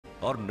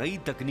और नई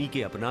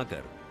तकनीकें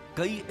अपनाकर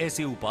कई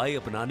ऐसे उपाय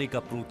अपनाने का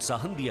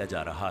प्रोत्साहन दिया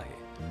जा रहा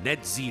है।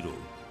 Net zero,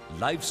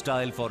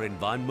 lifestyle for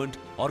environment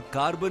और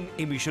कार्बन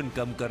एमिशन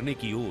कम करने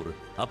की ओर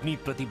अपनी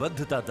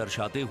प्रतिबद्धता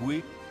दर्शाते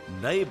हुए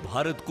नए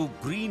भारत को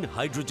ग्रीन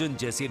हाइड्रोजन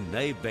जैसे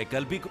नए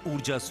वैकल्पिक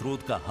ऊर्जा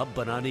स्रोत का हब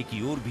बनाने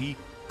की ओर भी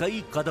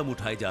कई कदम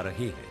उठाए जा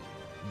रहे हैं,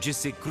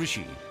 जिससे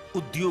कृषि,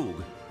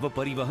 उद्योग व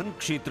परिवहन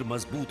क्षेत्र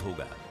मजबूत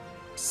होगा।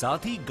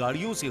 साथ ही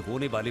गाड़ियों से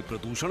होने वाले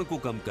प्रदूषण को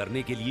कम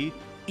करने के लिए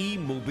ई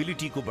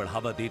मोबिलिटी को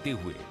बढ़ावा देते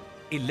हुए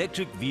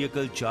इलेक्ट्रिक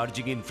व्हीकल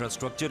चार्जिंग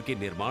इंफ्रास्ट्रक्चर के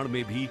निर्माण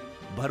में भी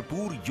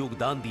भरपूर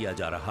योगदान दिया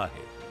जा रहा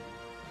है।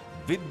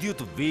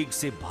 विद्युत वेग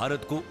से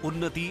भारत को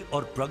उन्नति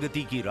और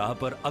प्रगति की राह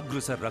पर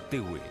अग्रसर रखते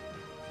हुए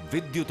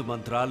विद्युत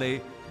मंत्रालय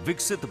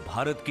विकसित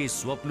भारत के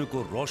स्वप्न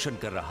को रोशन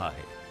कर रहा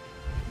है।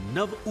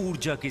 नव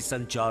ऊर्जा के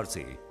संचार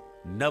से,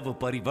 नव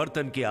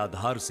परिवर्तन के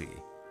आधार से,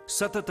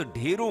 सतत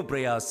ढेरों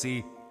प्रयास से,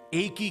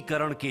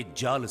 एकीकरण के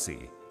जाल से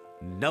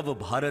नव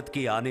भारत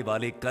के आने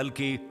वाले कल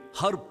के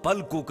हर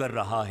पल को कर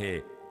रहा है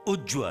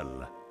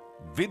उज्जवल।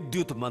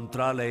 विद्युत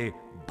मंत्रालय,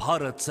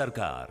 भारत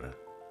सरकार।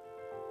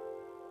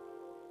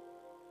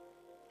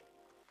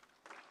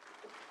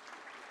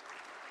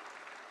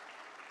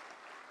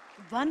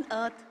 One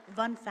Earth,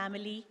 one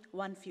family,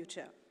 one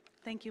future.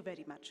 Thank you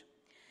very much.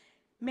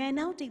 May I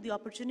now take the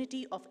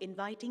opportunity of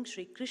inviting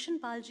Shri Krishan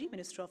Palji,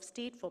 Minister of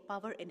State for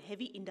Power and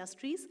Heavy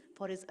Industries,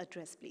 for his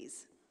address,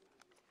 please.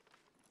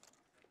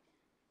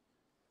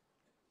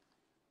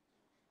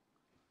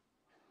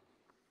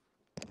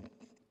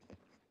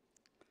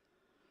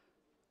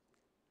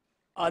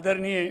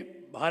 आदरणीय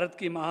भारत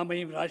की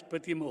महामहिम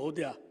राष्ट्रपति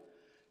महोदया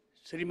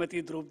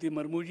श्रीमती द्रौपदी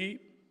मुर्मू जी,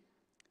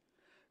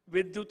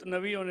 विद्युत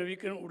नवी और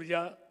नवीकरण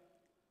ऊर्जा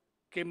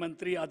के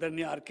मंत्री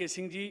आदरणीय आर.के.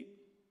 सिंह जी,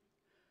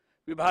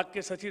 विभाग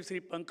के सचिव श्री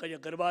पंकज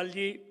अग्रवाल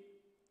जी,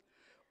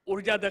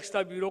 ऊर्जा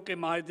दक्षता ब्यूरो के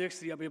महानिदेशक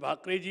श्री अभय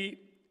भाकरे जी,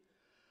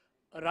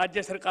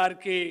 राज्य सरकार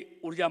के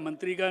ऊर्जा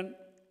मंत्रीगण,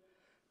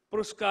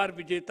 पुरस्कार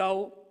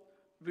विजेताओं,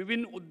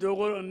 विभिन्न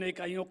उद्योगों और अन्य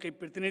इकाइयों के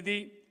प्रतिनिधि,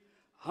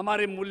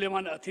 हमारे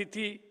मूल्यवान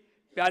अतिथि,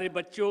 प्यारे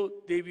बच्चों,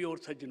 देवी और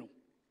सज्जनों,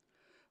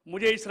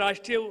 मुझे इस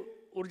राष्ट्रीय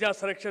ऊर्जा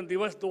संरक्षण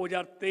दिवस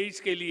 2023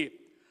 के लिए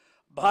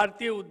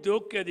भारतीय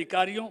उद्योग के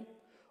अधिकारियों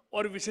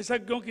और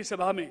विशेषज्ञों की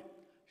सभा में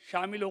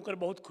शामिल होकर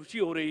बहुत खुशी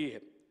हो रही है।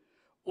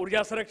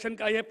 ऊर्जा संरक्षण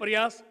का यह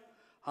प्रयास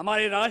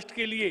हमारे राष्ट्र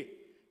के लिए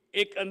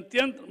एक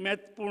अत्यंत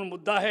महत्वपूर्ण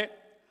मुद्दा है।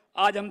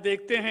 आज हम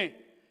देखते हैं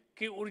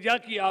कि ऊर्जा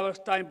की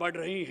आवश्यकताएं बढ़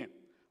रही हैं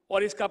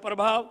और इसका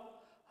प्रभाव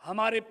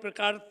हमारे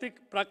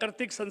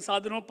प्राकृतिक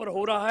संसाधनों पर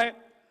हो रहा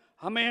है।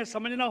 हमें यह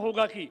समझना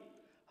होगा कि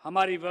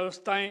हमारी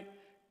व्यवस्थाएं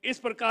इस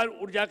प्रकार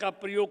ऊर्जा का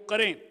प्रयोग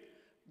करें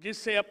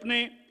जिससे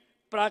अपने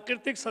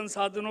प्राकृतिक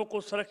संसाधनों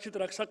को सुरक्षित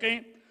रख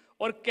सकें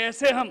और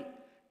कैसे हम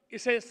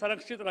इसे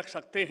संरक्षित रख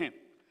सकते हैं।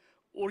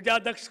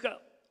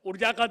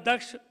 ऊर्जा का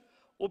दक्ष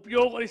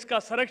उपयोग और इसका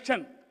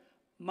संरक्षण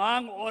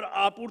मांग और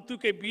आपूर्ति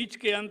के बीच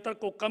के अंतर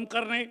को कम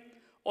करने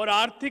और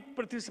आर्थिक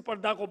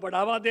प्रतिस्पर्धा को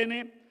बढ़ावा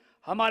देने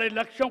हमारे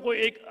लक्ष्यों को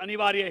एक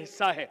अनिवार्य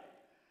हिस्सा है।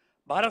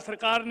 भारत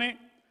सरकार ने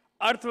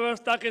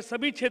अर्थव्यवस्था के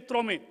सभी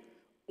क्षेत्रों में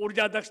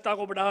ऊर्जा दक्षता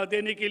को बढ़ावा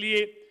देने के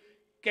लिए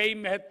कई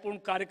महत्वपूर्ण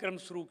कार्यक्रम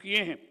शुरू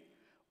किए हैं।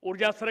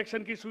 ऊर्जा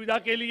संरक्षण की सुविधा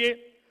के लिए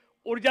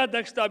ऊर्जा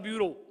दक्षता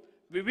ब्यूरो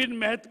विभिन्न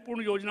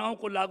महत्वपूर्ण योजनाओं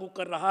को लागू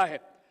कर रहा है,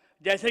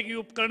 जैसे कि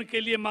उपकरण के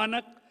लिए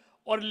मानक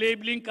और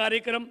लेबलिंग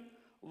कार्यक्रम,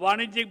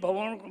 वाणिज्यिक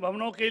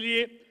भवनों के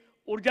लिए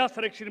ऊर्जा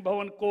संरक्षण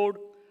भवन कोड,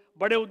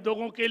 बड़े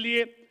उद्योगों के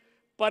लिए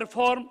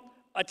perform,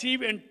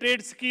 achieve and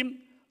trade scheme,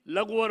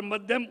 लघु और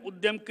मध्यम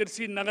उद्यम,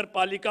 कृषि, नगर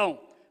पालिकाओं,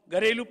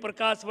 घरेलू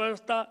प्रकाश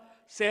व्यवस्था,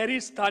 शहरी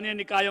स्थानीय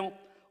निकायों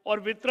और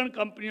वितरण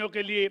कंपनियों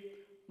के लिए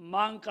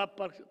मांग का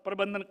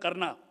प्रबंधन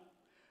करना।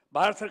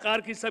 भारत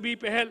सरकार की सभी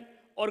पहल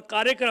और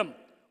कार्यक्रम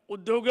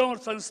उद्योगों और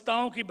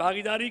संस्थाओं की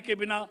भागीदारी के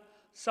बिना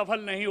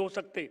सफल नहीं हो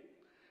सकते।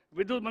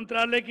 विद्युत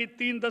मंत्रालय की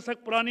 3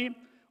 दशक पुरानी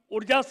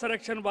ऊर्जा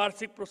संरक्षण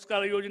वार्षिक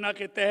पुरस्कार योजना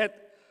के तहत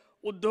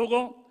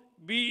उद्योगों,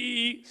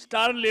 बीईई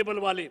स्टार लेवल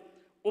वाले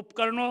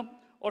उपकरणों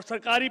और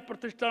सरकारी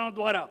प्रतिष्ठानों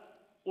द्वारा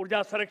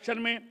ऊर्जा संरक्षण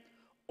में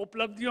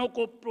उपलब्धियों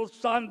को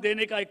प्रोत्साहन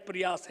देने का एक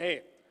प्रयास है।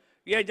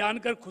 यह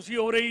जानकर खुशी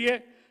हो रही है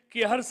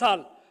कि हर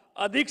साल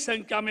अधिक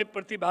संख्या में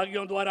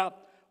प्रतिभागियों द्वारा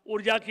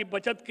ऊर्जा की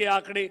बचत के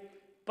आंकड़े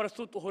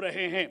प्रस्तुत हो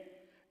रहे हैं।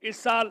 इस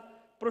साल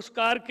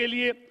पुरस्कार के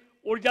लिए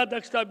ऊर्जा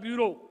दक्षता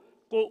ब्यूरो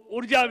को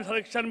ऊर्जा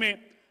संरक्षण में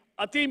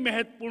अति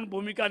महत्वपूर्ण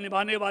भूमिका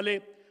निभाने वाले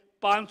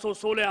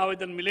 516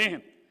 आवेदन मिले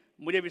हैं।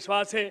 मुझे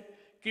विश्वास है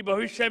कि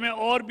भविष्य में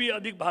और भी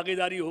अधिक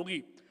भागीदारी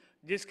होगी,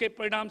 जिसके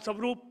परिणाम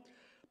स्वरूप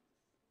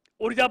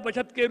ऊर्जा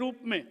बचत के रूप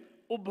में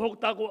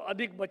उपभोक्ता को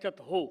अधिक बचत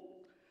हो।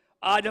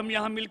 आज हम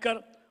यहाँ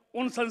मिलकर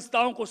उन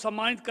संस्थाओं को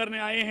सम्मानित करने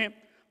आए हैं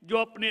जो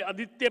अपने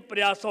अद्वितीय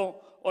प्रयासों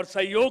और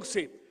सहयोग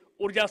से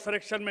ऊर्जा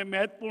संरक्षण में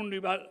महत्वपूर्ण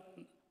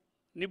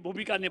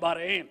भूमिका निभा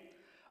रहे हैं।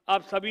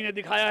 आप सभी ने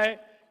दिखाया है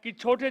कि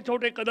छोटे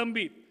छोटे कदम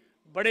भी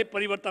बड़े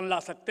परिवर्तन ला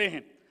सकते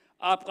हैं।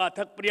 आपका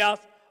अथक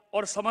प्रयास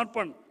और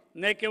समर्पण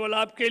न केवल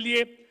आपके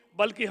लिए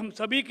बल्कि हम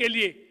सभी के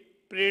लिए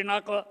प्रेरणा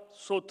का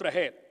स्रोत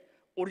है।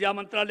 ऊर्जा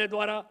मंत्रालय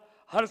द्वारा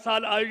हर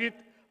साल आयोजित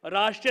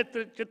राष्ट्रीय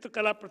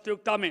चित्रकला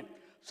प्रतियोगिता में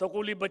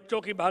स्कूली बच्चों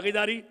की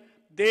भागीदारी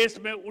देश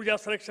में ऊर्जा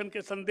संरक्षण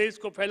के संदेश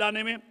को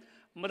फैलाने में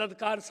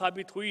मददगार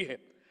साबित हुई है।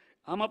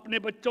 हम अपने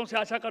बच्चों से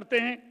आशा करते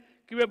हैं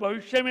कि वे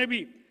भविष्य में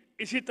भी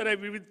इसी तरह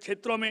विविध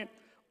क्षेत्रों में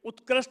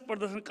उत्कृष्ट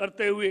प्रदर्शन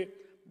करते हुए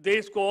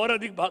देश को और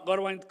अधिक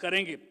गौरवान्वित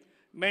करेंगे।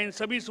 मैं इन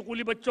सभी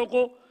स्कूली बच्चों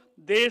को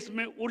देश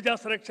में ऊर्जा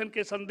संरक्षण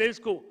के संदेश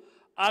को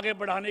आगे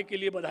बढ़ाने के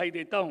लिए बधाई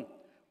देता हूं।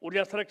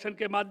 ऊर्जा संरक्षण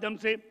के माध्यम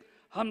से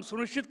हम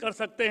सुनिश्चित कर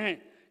सकते हैं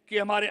कि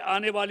हमारे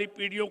आने वाली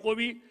पीढ़ियों को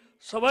भी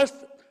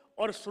स्वस्थ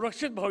और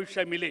सुरक्षित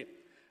भविष्य मिले।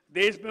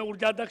 देश में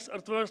ऊर्जा दक्ष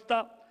अर्थव्यवस्था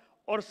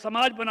और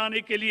समाज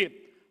बनाने के लिए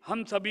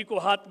हम सभी को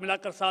हाथ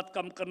मिलाकर साथ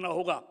काम करना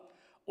होगा।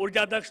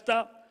 ऊर्जा दक्षता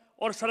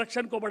और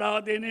संरक्षण को बढ़ावा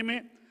देने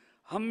में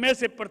हम में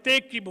से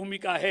प्रत्येक की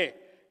भूमिका है।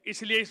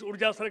 इसलिए इस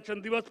ऊर्जा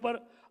संरक्षण दिवस पर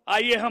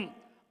आइए हम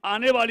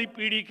आने वाली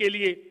पीढ़ी के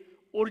लिए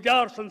ऊर्जा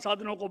और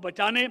संसाधनों को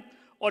बचाने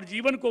और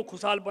जीवन को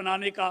खुशहाल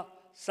बनाने का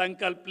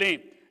संकल्प लें।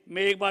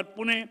 मैं एक बार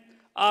पुनः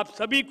आप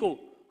सभी को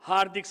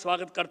हार्दिक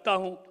स्वागत करता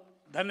हूं।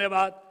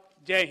 धन्यवाद।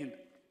 जय Hind.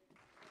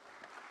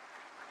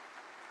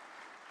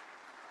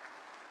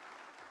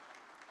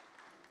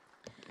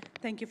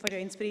 Thank you for your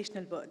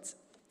inspirational words.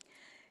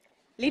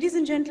 Ladies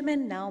and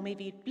gentlemen, now may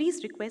we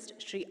please request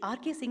Shri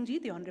R.K. Singh Ji,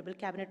 the Honorable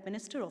Cabinet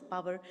Minister of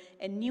Power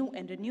and New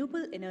and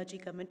Renewable Energy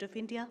Government of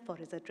India, for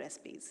his address,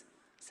 please.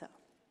 Sir.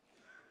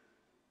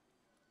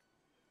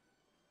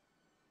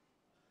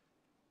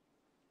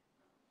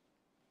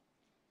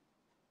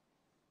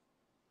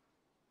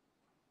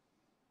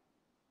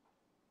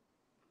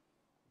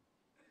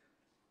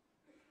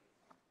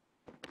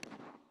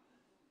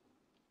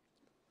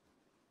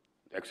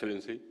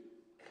 Excellency,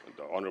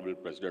 the Honorable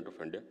President of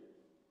India,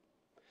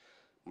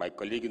 my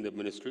colleague in the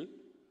Ministry,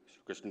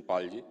 Shri Krishan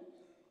Pal Ji,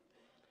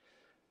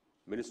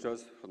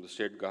 Ministers from the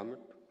State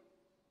Government,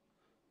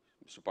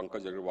 Mr.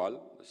 Pankaj Agarwal,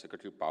 the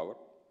Secretary of Power,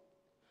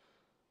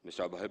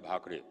 Mr. Abhay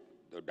Bhakre,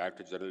 the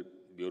Director General,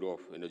 Bureau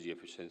of Energy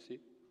Efficiency,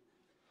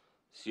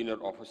 senior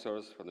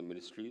officers from the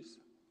ministries,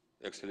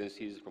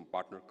 excellencies from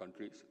partner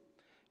countries,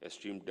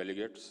 esteemed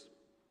delegates,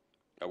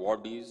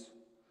 awardees,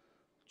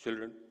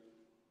 children,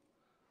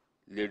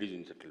 ladies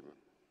and gentlemen.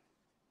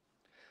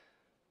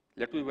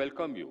 Let me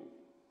welcome you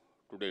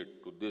today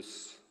to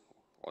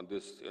on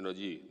this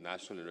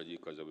National Energy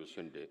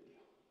Conservation Day.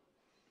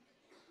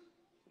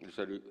 It's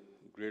a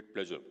great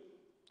pleasure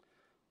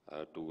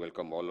to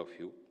welcome all of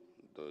you,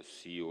 the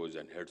CEOs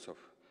and heads of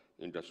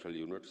industrial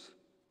units,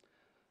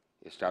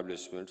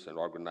 establishments and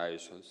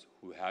organizations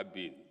who have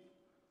been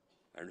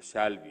and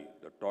shall be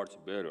the torch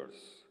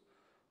bearers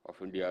of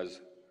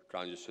India's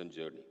transition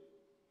journey.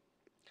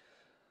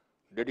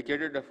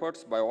 Dedicated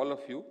efforts by all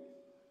of you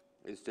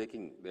is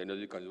taking the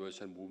energy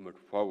conservation movement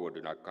forward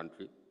in our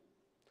country.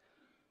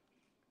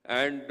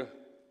 And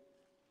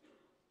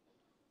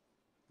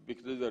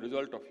because it is the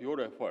result of your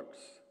efforts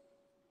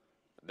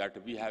that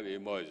we have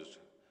emerged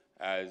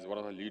as one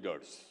of the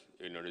leaders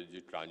in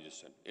energy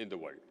transition in the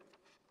world.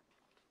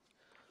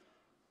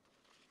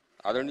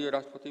 आदरणीय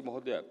राष्ट्रपति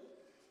महोदय,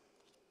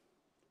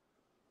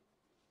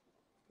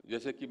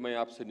 जैसे कि मैं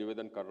आपसे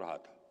निवेदन कर रहा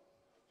था,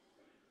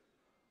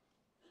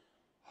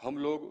 हम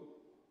लोग,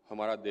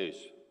 हमारा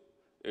देश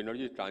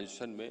एनर्जी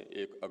ट्रांजिशन में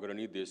एक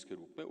अग्रणी देश के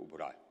रूप में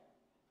उभरा है।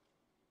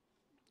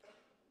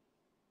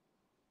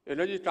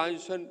 एनर्जी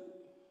ट्रांजिशन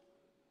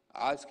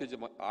आज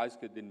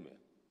के दिन में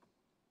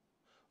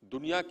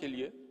दुनिया के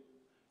लिए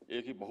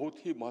एक ही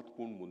बहुत ही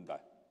महत्वपूर्ण मुद्दा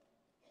है।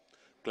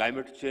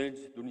 क्लाइमेट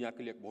चेंज दुनिया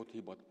के लिए एक बहुत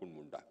ही महत्वपूर्ण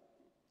मुद्दा है।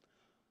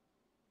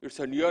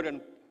 It's a near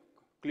and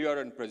clear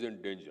and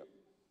present danger,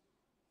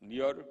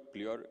 near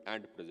clear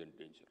and present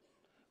danger,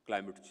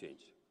 climate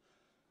change.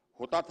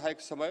 होता था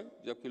एक समय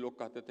जबकि लोग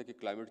कहते थे कि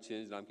क्लाइमेट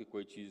चेंज नाम की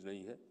कोई चीज़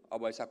नहीं है।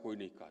 अब ऐसा कोई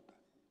नहीं कहता।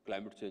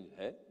 क्लाइमेट चेंज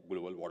है,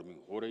 ग्लोबल वार्मिंग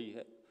हो रही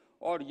है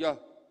और यह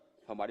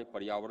हमारे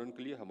पर्यावरण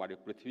के लिए, हमारे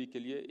पृथ्वी के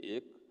लिए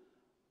एक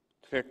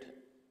थ्रेट है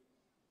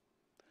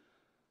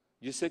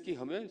जिससे कि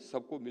हमें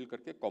सबको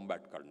मिलकर के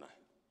कॉम्बैट करना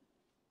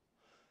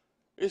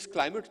है। इस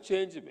क्लाइमेट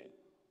चेंज में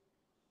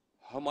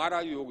हमारा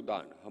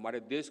योगदान, हमारे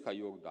देश का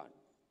योगदान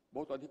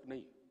बहुत अधिक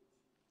नहीं है।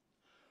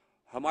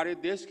 हमारे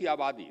देश की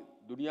आबादी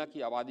दुनिया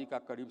की आबादी का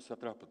करीब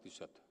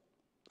 17%।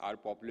 Our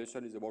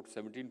population is about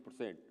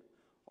 17%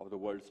 of the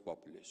world's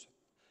population.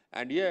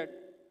 And yet,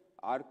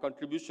 our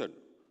contribution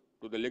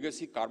to the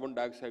legacy carbon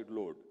dioxide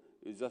load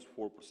is just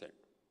 4%.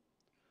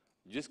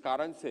 जिस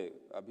कारण से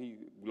अभी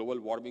ग्लोबल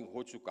वार्मिंग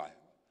हो चुका है,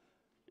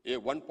 ये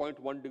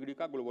 1.1 डिग्री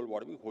का ग्लोबल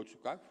वार्मिंग हो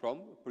चुका है from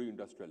pre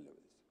industrial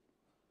levels.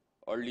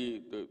 Early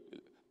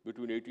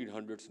between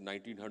 1800s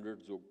 1900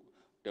 जो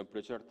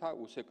टेम्परेचर था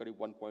उससे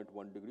करीब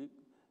 1.1 डिग्री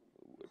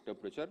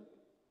टेम्परेचर,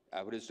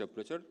 एवरेज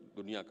टेम्परेचर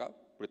दुनिया का,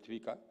 पृथ्वी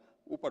का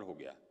ऊपर हो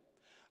गया।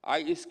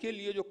 इसके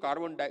लिए जो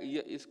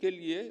इसके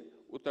लिए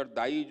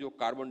उत्तरदायी जो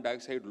कार्बन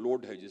डाइऑक्साइड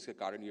लोड है जिसके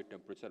कारण ये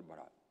टेम्परेचर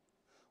बढ़ा,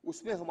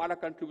 उसमें हमारा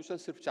कंट्रीब्यूशन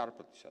सिर्फ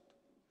 4%,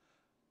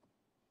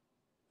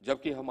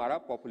 जबकि हमारा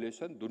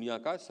पॉपुलेशन दुनिया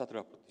का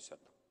 17%।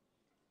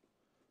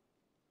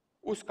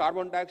 उस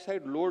कार्बन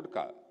डाइऑक्साइड लोड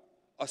का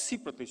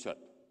 80%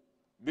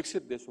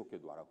 विकसित देशों के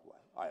द्वारा हुआ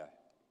है, आया है।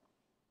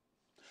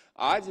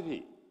 आज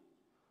भी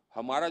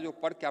हमारा जो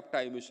पर कैपिटा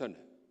एमिशन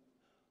है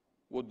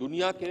वो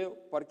दुनिया के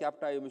पर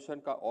कैपिटा एमिशन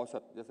का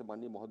औसत, जैसे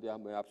माननीय महोदय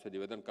मैं आपसे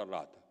निवेदन कर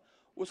रहा था,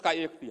 उसका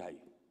 1/3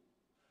 है।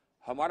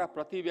 हमारा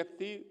प्रति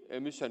व्यक्ति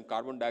एमिशन,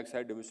 कार्बन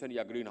डाइऑक्साइड एमिशन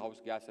या green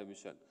house gas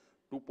emission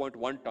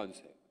 2.1 ton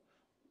है,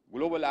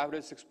 ग्लोबल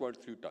एवरेज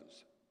 6.3 टन।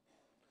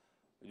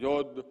 जो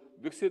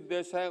विकसित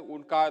देश हैं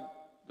उनका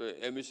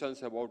emission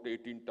about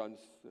 18 ton,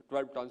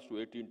 12 ton to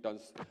 18 ton,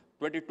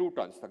 22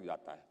 ton तक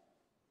जाता है।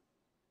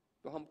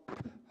 तो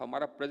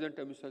हमारा प्रेजेंट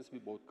एमिशंस भी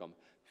बहुत कम।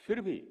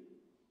 फिर भी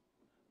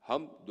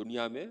हम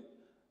दुनिया में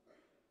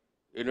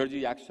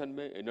एनर्जी एक्शन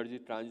में, एनर्जी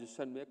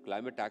ट्रांजिशन में,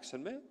 क्लाइमेट एक्शन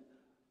में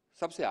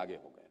सबसे आगे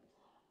हो गए।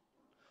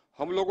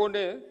 हम लोगों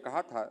ने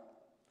कहा था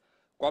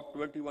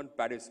COP21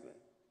 पेरिस में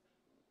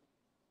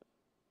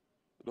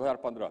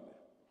 2015 में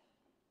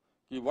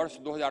कि वर्ष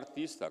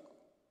 2030 तक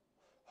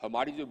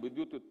हमारी जो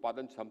विद्युत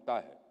उत्पादन क्षमता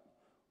है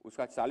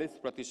उसका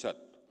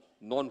 40%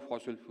 नॉन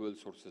फॉसिल फ्यूल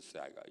सोर्सेज से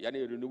आएगा,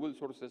 यानी रिन्यूएबल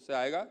सोर्सेज से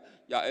आएगा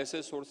या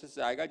ऐसे सोर्सेज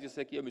से आएगा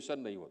जिससे कि एमिशन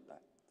नहीं होता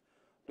है।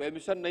 तो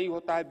एमिशन नहीं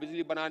होता है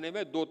बिजली बनाने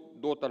में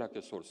दो तरह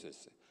के सोर्सेज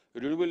से,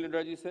 रिन्यूएबल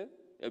एनर्जी से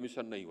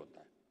एमिशन नहीं होता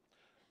है,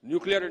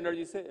 न्यूक्लियर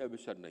एनर्जी से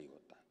एमिशन नहीं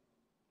होता है।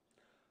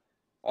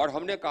 और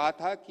हमने कहा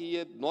था कि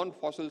ये नॉन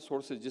फॉसिल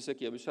सोर्सेज जिससे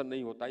कि एमिशन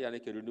नहीं होता है, यानी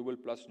कि रिन्यूएबल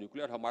प्लस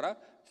न्यूक्लियर, हमारा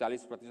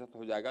 40%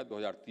 हो जाएगा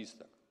 2030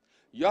 तक।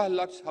 यह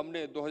लक्ष्य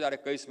हमने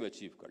 2021 में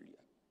अचीव कर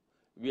लिया।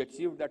 We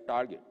achieve that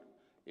target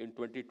in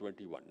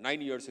 2021,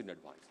 9 years in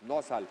advance,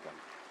 9 साल पहले।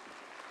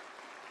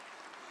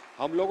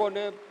 हम लोगों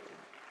ने,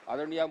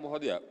 आदरणीय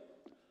महोदय,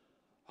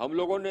 हम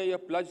लोगों ने यह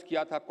प्लज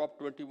किया था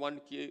COP21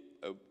 के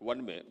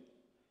 1 में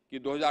कि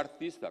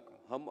 2030 तक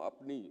हम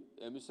अपनी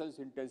एमिशंस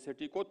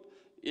इंटेंसिटी को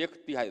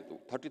 1/3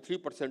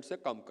 33% से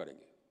कम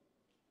करेंगे।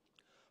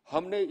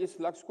 हमने इस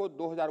लक्ष्य को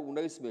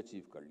 2019 में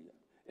अचीव कर लिया,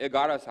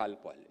 11 साल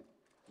पहले।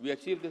 We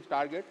achieve this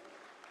target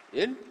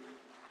in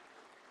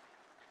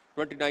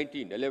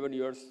 2019, 11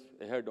 years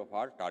ahead of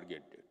our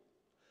target date.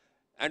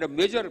 And a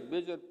major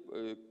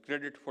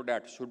credit for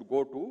that should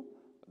go to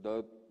the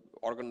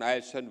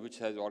organization which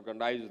has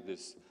organized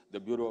this, the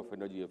Bureau of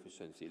Energy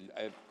Efficiency.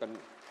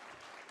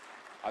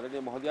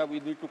 Adanya Mahodaya, we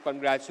need to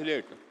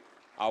congratulate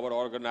our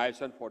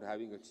organization for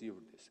having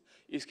achieved this.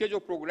 इसके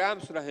जो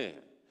programs रहे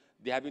हैं,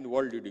 they have been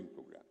world leading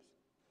programs.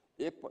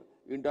 एक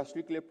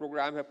industry के लिए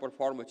programme है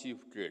perform achieve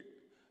trade,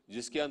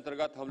 जिसके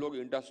अंतर्गत हम लोग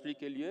इंडस्ट्री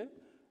के लिए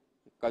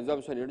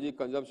consumption, energy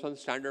consumption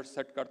standard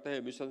set करते हैं,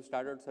 एमिशन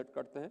स्टैंडर्ड सेट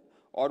करते हैं,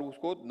 और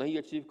उसको नहीं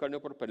अचीव करने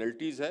पर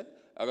पेनल्टीज है।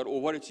 अगर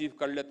ओवर अचीव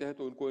कर लेते हैं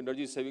तो उनको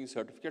एनर्जी सेविंग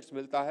सर्टिफिकेट्स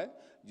मिलता है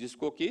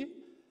जिसको कि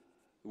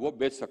वो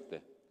बेच सकते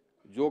हैं।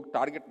 जो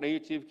टारगेट नहीं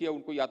अचीव किया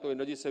उनको या तो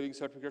एनर्जी सेविंग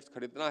सर्टिफिकेट्स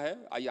खरीदना है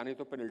या नहीं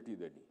तो पेनल्टी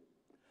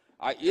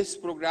देनी। इस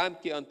प्रोग्राम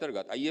के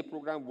अंतर्गत, ये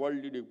प्रोग्राम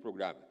वर्ल्ड लीडिंग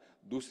प्रोग्राम है,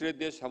 दूसरे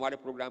देश हमारे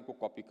प्रोग्राम को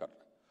कॉपी कर रहे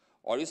हैं,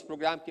 और इस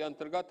प्रोग्राम के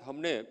अंतर्गत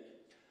हमने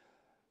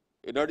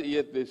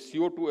ये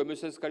CO2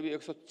 एमिशंस करीब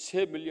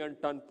 106 मिलियन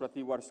टन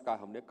प्रति वर्ष का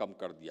हमने कम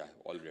कर दिया है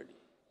ऑलरेडी।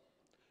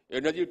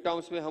 एनर्जी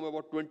टर्म्स में हम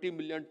about 20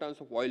 million ton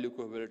of oil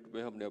equivalent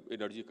में हमने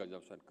एनर्जी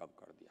कंजम्पशन कम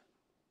कर दिया।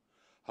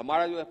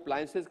 हमारा जो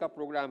अप्लायंसेस का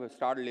प्रोग्राम है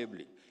स्टार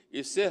लेबलिंग,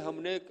 इससे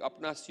हमने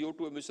अपना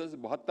CO2 एमिशंस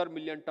 72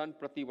 मिलियन टन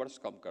प्रति वर्ष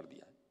कम कर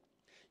दिया है।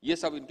 ये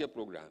सब इनके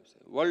प्रोग्राम्स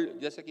हैं। वर्ल्ड,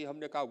 जैसे कि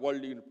हमने कहा,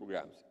 वर्ल्ड लीडिंग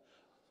प्रोग्राम्स।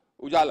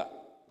 उजाला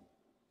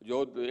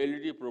जो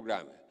LED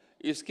प्रोग्राम है,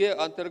 इसके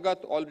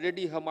अंतर्गत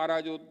ऑलरेडी हमारा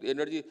जो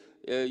एनर्जी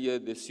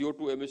ये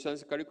CO2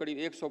 एमिशंस करीब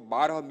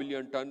 112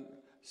 million ton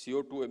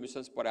CO2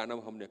 emissions per annum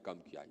हमने कम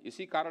किया।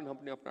 इसी कारण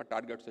हमने अपना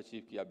टारगेट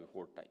अचीव किया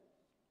बिफोर टाइम।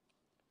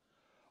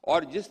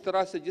 और जिस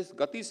तरह से, जिस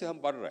गति से हम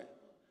बढ़ रहे हैं,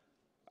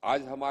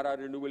 आज हमारा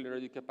रिन्यूएबल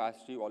एनर्जी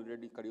कैपेसिटी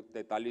ऑलरेडी करीब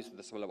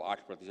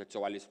 43.8%,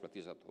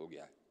 44% हो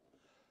गया है।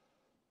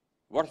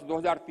 वर्ष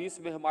 2030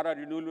 में हमारा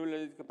रिन्यूएबल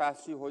एनर्जी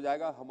कैपेसिटी हो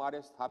जाएगा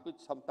हमारे स्थापित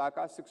क्षमता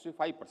का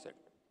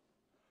 65%।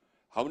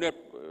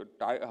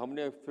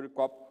 हमने फिर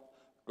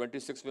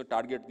COP26 में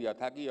टारगेट दिया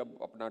था कि अब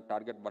अपना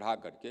टारगेट बढ़ा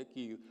करके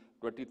कि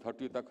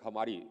 2030 तक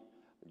हमारी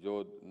जो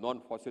नॉन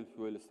फॉसिल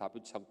फ्यूल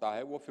स्थापित क्षमता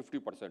है वो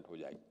 50% हो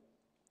जाएगी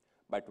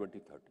bye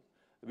 2030।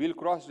 We will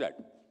cross that,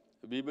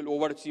 we will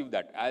over achieve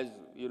that, as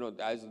you know,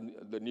 as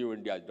the new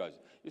India does.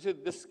 You see,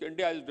 this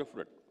India is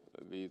different,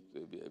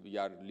 we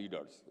are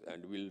leaders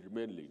and we will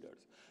remain leaders.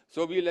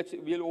 So we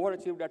will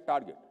overachieve that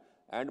target,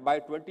 and by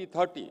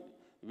 2030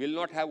 we will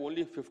not have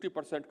only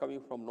 50%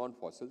 coming from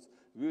non-fossils,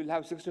 we will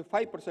have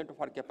 65%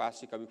 of our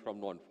capacity coming from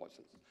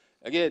non-fossils.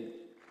 Again,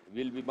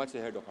 we will be much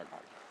ahead of our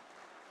target.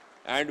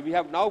 And we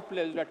have now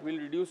pledged that we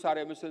will reduce our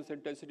emissions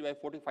intensity by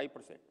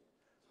 45%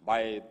 by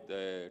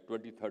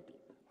 2030.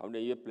 हमने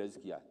ये pledge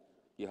किया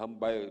कि हम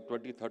by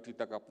 2030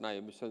 तक अपना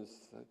emissions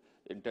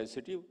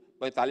intensity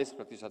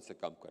 45% से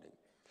कम करेंगे.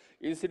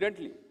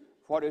 Incidentally,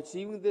 for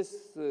achieving this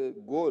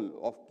goal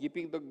of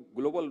keeping the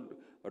global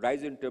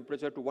rise in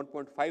temperature to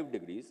 1.5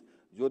 degrees,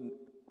 जो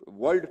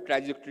world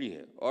trajectory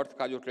है, अर्थ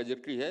का जो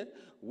trajectory है,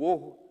 वो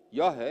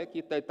यह है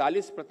कि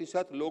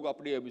 43% लोग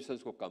अपने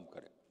emissions को कम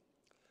करें।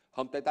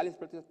 हम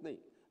 43% नहीं,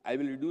 I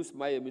will reduce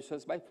my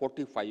emissions by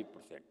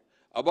 45%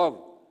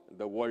 above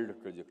the world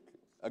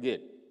trajectory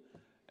again.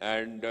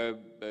 And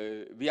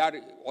we are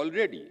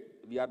already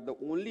we are the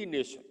only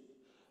nation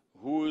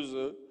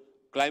whose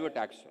climate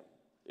action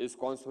is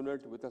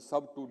consonant with a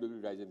sub 2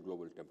 degree rise in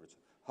global temperature.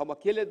 हम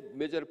अकेले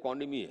major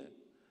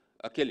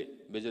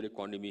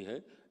economy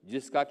है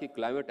जिसका कि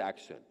climate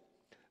action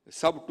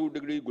सब 2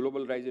 degree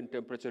global rise in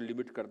temperature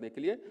limit करने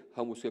के लिए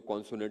हम उसके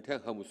कॉन्सोनेंट हैं,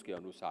 हम उसके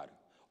अनुसार हैं,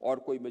 और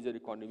कोई मेजर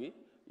इकोनॉमी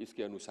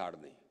इसके अनुसार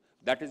नहीं.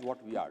 That is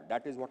what we are.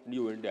 That is what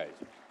New India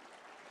is.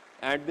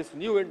 And this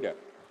New India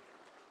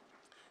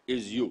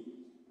is you.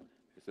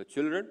 It's the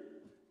children,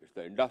 it's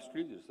the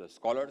industries, it's the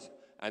scholars,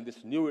 and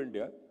this New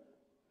India,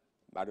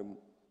 Madam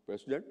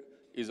President,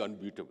 is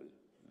unbeatable.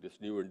 This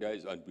New India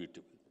is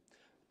unbeatable.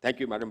 Thank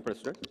you, Madam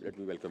President. Let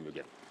me welcome you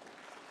again.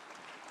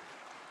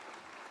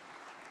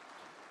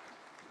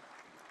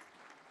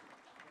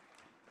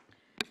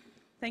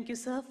 Thank you,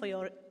 sir, for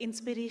your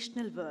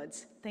inspirational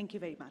words. Thank you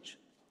very much.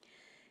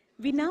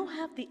 We now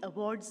have the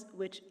awards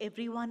which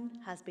everyone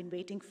has been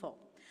waiting for.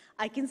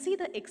 I can see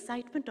the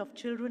excitement of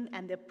children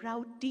and their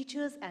proud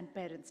teachers and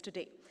parents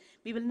today.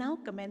 We will now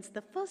commence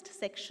the first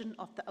section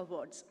of the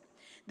awards.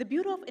 The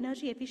Bureau of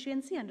Energy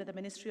Efficiency under the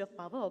Ministry of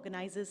Power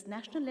organizes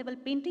national level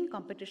painting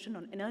competition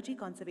on energy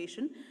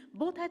conservation,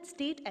 both at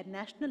state and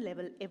national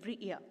level every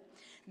year.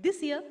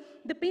 This year,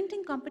 the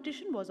painting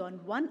competition was on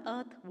One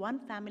Earth, One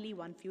Family,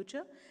 One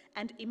Future,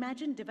 and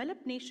Imagine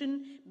Developed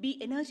Nation, Be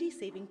Energy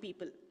Saving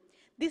People.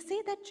 They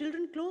say that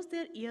children close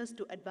their ears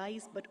to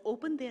advice but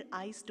open their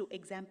eyes to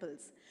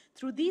examples.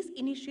 Through these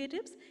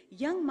initiatives,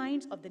 young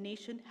minds of the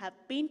nation have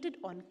painted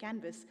on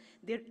canvas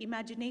their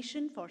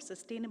imagination for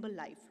sustainable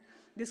life.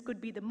 This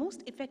could be the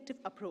most effective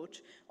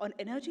approach on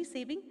energy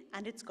saving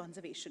and its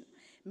conservation.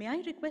 May I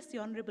request the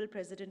Honorable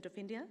President of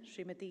India,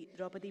 Srimati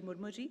Droupadi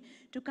Murmu ji,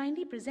 to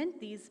kindly present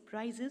these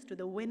prizes to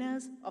the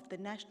winners of the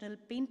National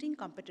Painting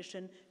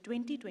Competition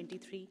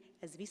 2023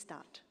 as we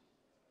start.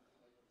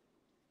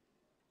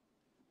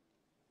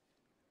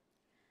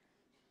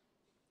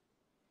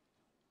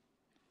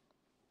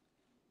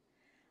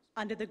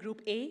 Under the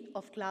Group A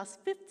of Class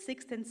 5th,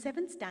 6th and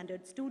 7th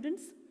Standard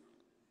students,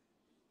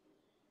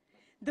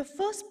 the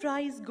first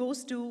prize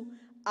goes to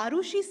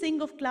Arushi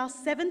Singh of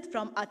Class 7th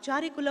from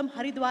Acharyakulam,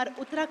 Haridwar,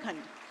 Uttarakhand.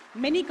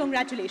 Many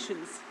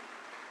congratulations.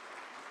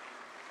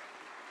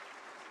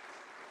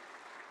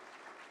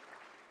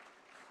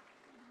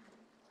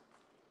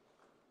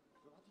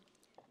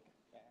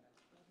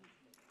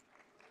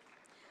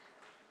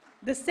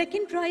 The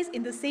second prize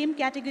in the same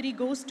category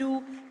goes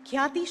to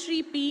Khyati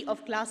Shri P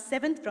of Class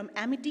 7th from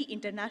Amity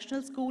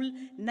International School,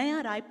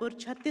 Naya Raipur,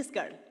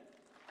 Chhattisgarh.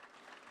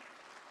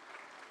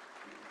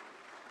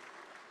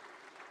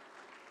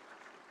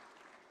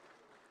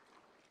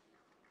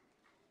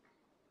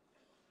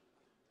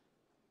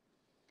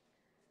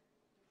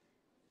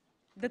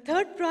 The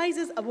third prize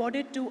is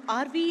awarded to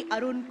R.V.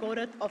 Arun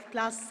Korath of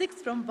Class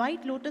 6 from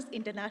White Lotus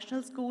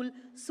International School,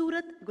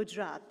 Surat,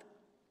 Gujarat.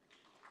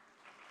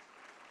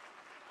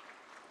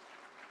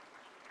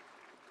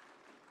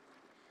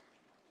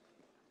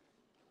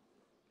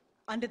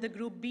 Under the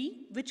Group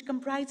B, which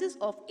comprises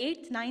of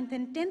 8th, 9th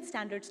and 10th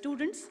standard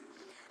students,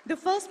 the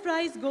first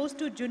prize goes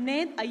to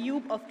Junaid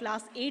Ayub of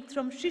Class 8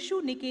 from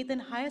Shishu Niketan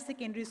Higher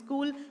Secondary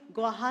School,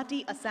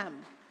 Guwahati,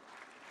 Assam.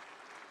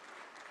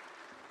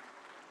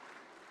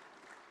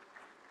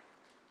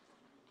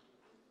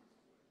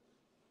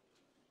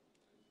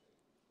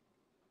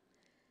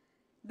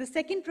 The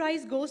second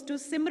prize goes to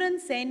Simran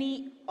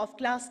Saini of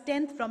Class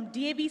 10th from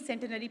DAV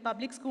Centenary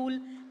Public School,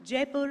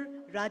 Jaipur,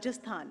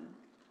 Rajasthan.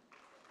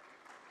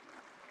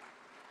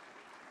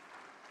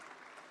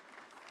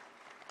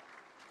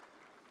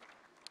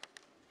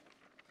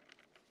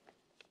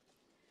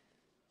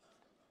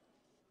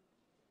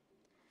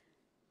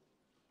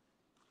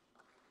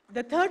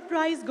 The third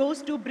prize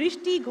goes to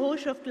Brishti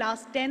Ghosh of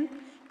Class 10th,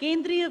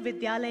 Kendriya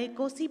Vidyalaya,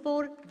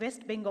 Kosipur,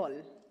 West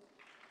Bengal.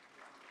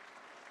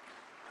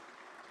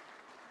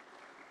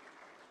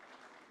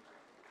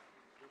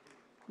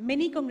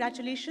 Many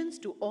congratulations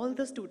to all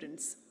the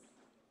students.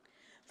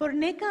 For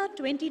NECA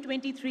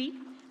 2023,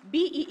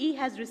 BEE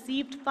has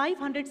received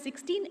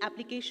 516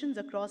 applications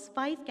across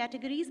 5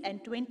 categories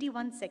and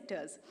 21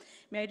 sectors.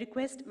 May I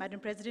request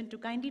Madam President to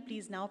kindly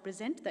please now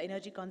present the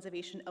Energy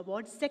Conservation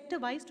Awards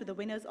sector-wise to the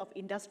winners of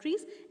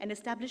Industries and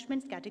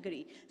Establishments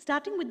category.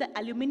 Starting with the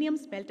Aluminium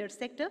Smelter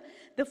sector,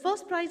 the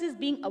first prize is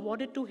being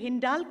awarded to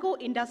Hindalco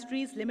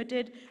Industries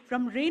Limited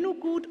from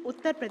Renukoot,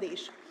 Uttar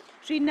Pradesh.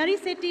 Shri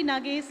Narisetti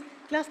Nages,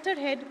 Cluster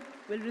Head,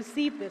 will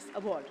receive this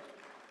award.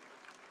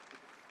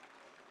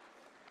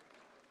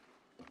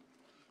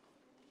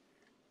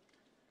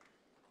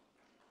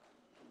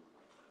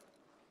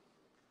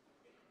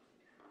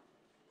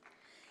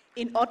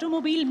 In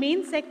automobile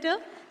main sector,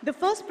 the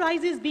first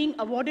prize is being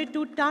awarded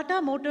to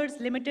Tata Motors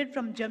Limited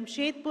from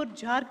Jamshedpur,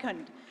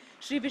 Jharkhand.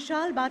 Shri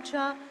Vishal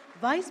Badshah,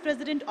 Vice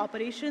President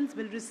Operations,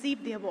 will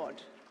receive the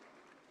award.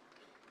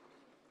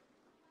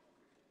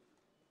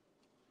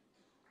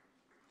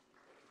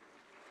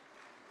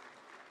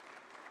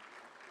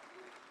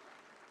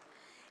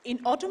 In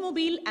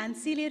automobile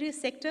ancillary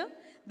sector,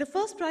 The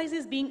first prize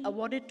is being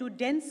awarded to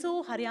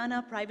Denso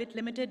Haryana Private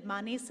Limited,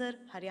 Manesar,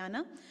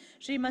 Haryana.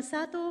 Shri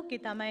Masato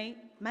Kitamai,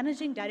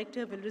 Managing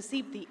Director, will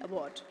receive the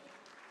award.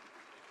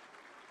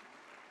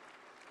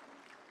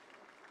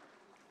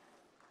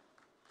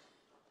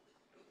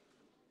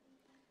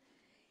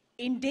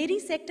 In dairy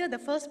sector, the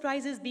first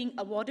prize is being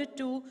awarded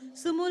to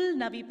Sumul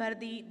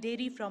Navipardi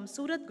Dairy from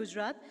Surat,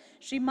 Gujarat.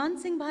 Shri Man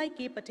Singh Bhai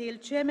K. Patel,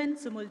 Chairman,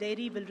 Sumul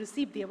Dairy, will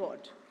receive the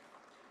award.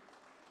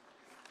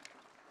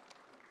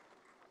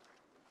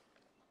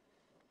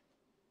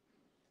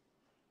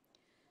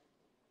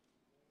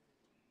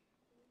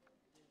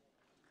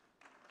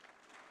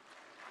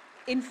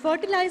 In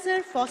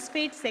fertilizer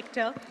phosphate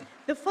sector,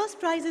 the first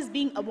prize is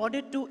being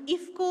awarded to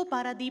IFCO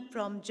Paradeep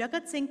from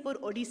Jagat Singhpur,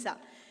 Odisha.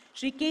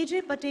 Shri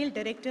K.J. Patel,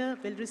 Director,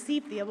 will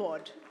receive the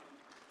award.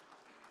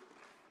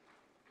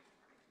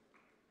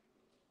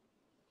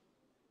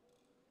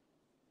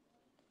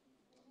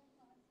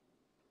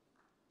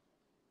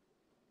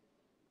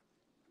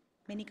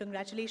 Many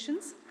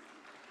congratulations.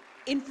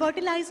 In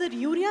fertilizer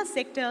urea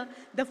sector,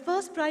 the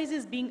first prize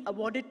is being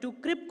awarded to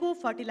Kripco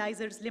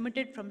Fertilizers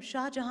Limited from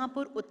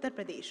Shahjahanpur, Uttar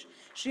Pradesh.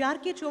 Shri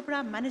R.K.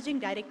 Chopra, Managing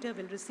Director,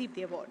 will receive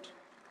the award.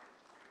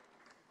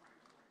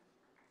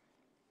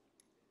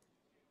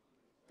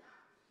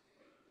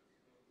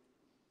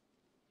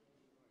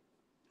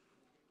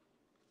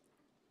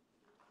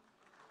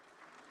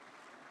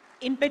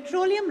 In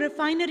petroleum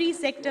refinery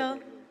sector,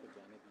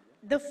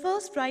 the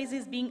first prize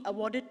is being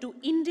awarded to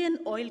Indian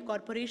Oil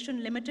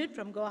Corporation Limited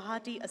from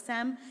Guwahati,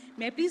 Assam.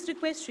 May I please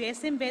request Shri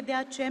S.M.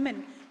 Vedya,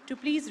 Chairman, to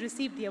please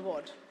receive the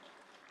award.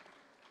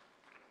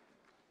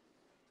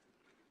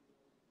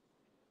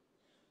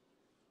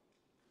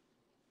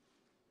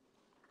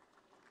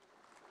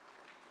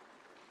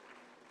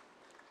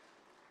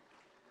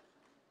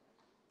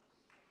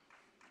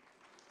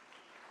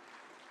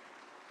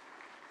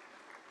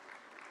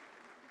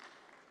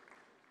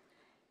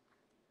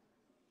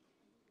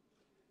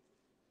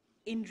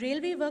 In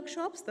railway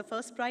workshops, the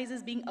first prize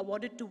is being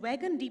awarded to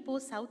Wagon Depot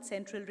South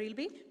Central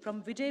Railway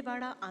from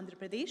Vijayawada, Andhra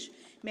Pradesh.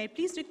 May I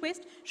please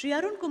request Shri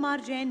Arun Kumar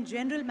Jain,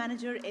 General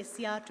Manager,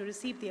 SCR, to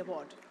receive the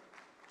award.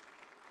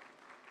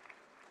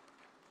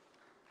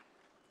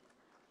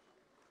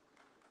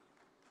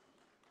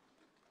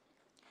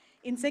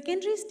 In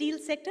secondary steel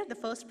sector, the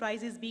first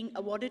prize is being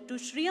awarded to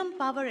Shriyam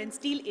Power and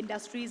Steel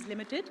Industries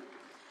Limited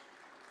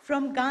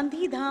from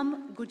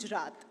Gandhidham,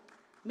 Gujarat.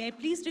 May I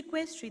please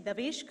request Shri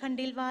Davesh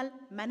Khandelwal,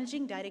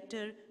 Managing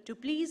Director, to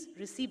please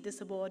receive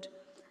this award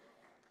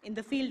in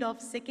the field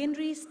of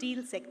secondary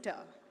steel sector.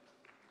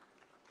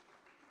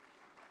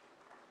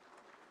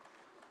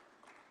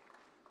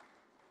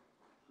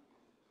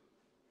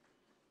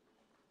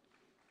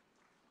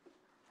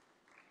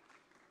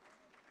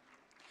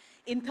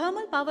 In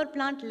thermal power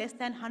plant less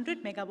than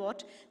 100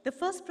 megawatt, the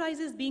first prize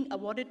is being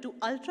awarded to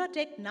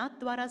Ultratech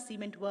Nathdwara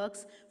Cement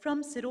Works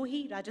from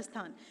Sirohi,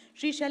 Rajasthan.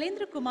 Shri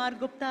Shailendra Kumar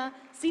Gupta,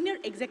 Senior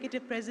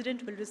Executive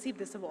President, will receive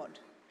this award.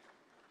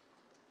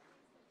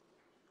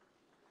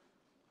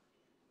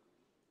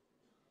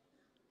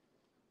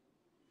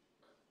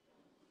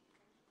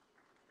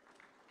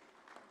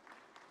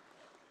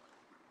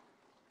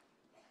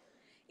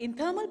 In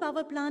thermal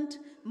power plant,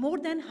 more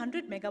than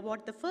 100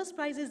 megawatt, the first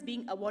prize is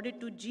being awarded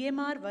to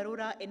GMR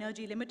Varora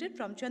Energy Limited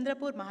from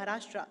Chandrapur,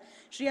 Maharashtra.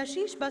 Shri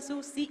Ashish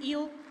Basu,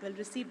 CEO, will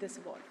receive this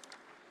award.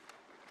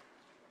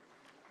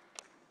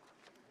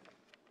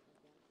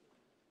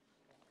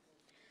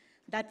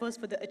 That was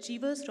for the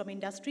achievers from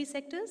industry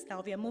sectors.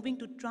 Now we are moving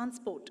to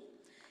transport.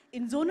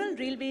 In zonal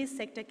railways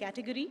sector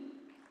category,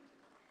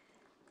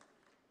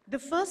 the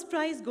first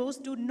prize goes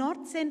to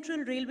North Central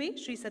Railway.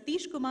 Shri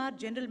Satish Kumar,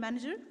 General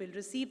Manager, will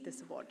receive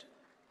this award.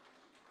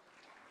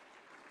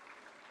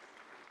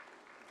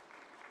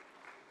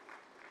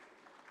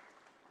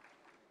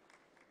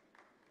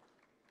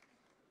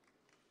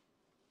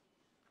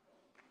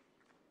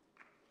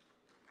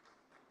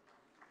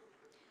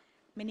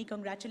 Many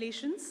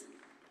congratulations.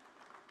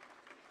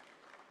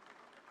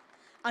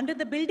 Under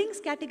the buildings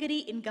category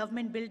in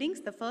government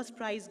buildings, the first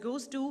prize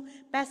goes to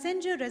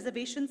Passenger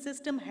Reservation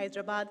System,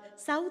 Hyderabad,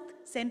 South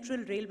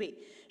Central Railway.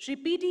 Shri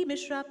P.D.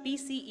 Mishra,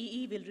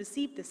 PCEE, will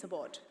receive this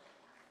award.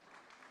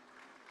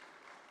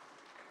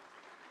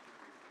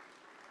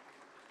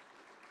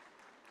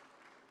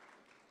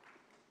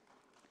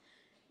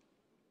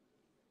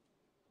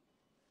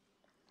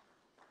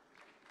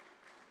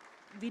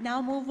 We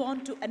now move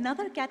on to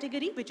another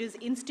category, which is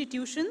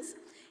institutions.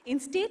 In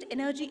State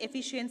Energy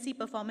Efficiency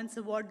Performance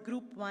Award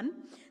Group 1,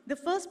 the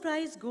first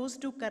prize goes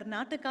to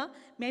Karnataka.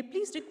 May I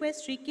please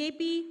request Shri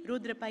K.P.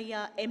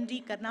 Rudrapaya,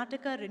 MD,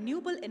 Karnataka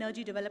Renewable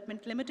Energy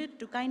Development Limited,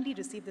 to kindly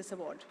receive this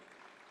award.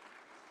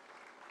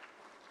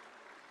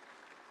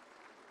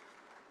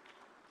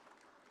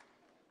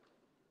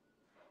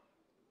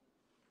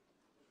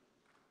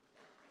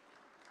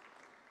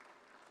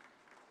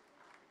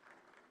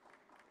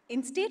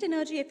 In State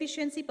Energy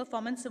Efficiency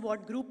Performance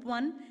Award Group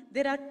 1,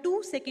 there are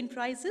 2 second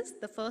prizes.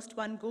 The first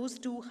one goes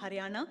to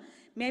Haryana.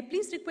 May I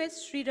please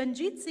request Shri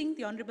Ranjit Singh,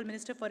 the Honorable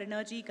Minister for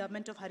Energy,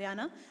 Government of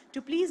Haryana,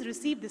 to please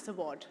receive this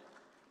award.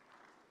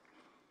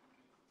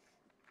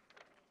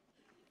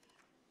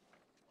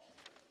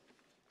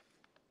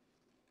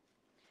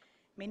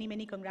 Many,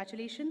 many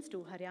congratulations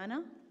to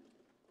Haryana.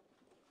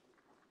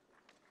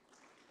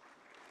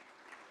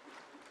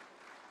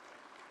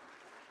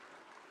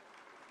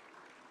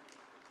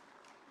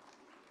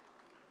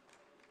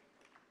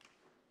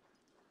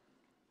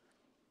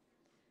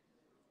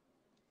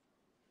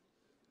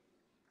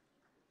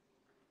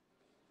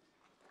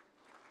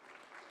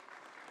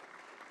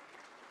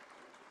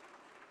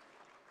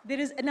 There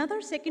is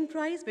another second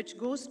prize which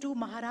goes to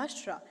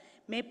Maharashtra.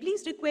 May I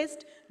please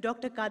request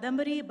Dr.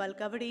 Kadambari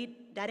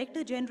Balkavade,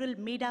 Director General,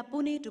 MEDA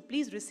Pune, to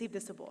please receive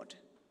this award.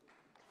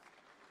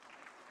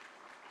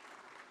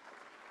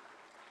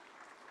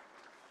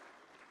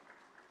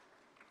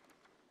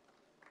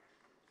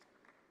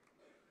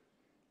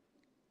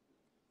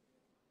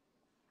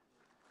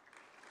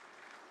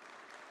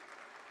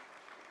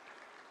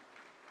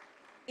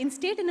 In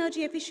State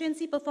Energy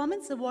Efficiency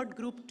Performance Award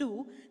Group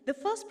 2, the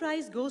first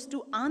prize goes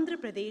to Andhra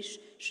Pradesh.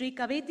 Shri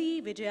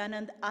Kaveti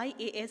Vijayanand,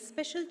 IAS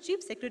Special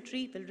Chief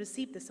Secretary, will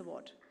receive this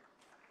award.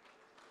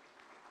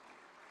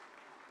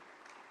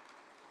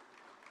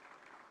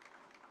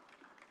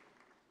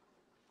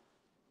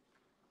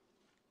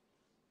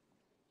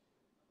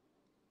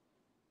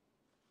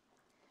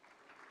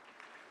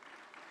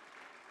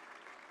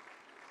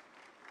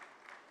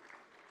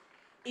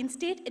 In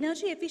State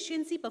Energy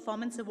Efficiency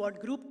Performance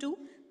Award Group 2,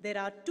 there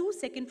are 2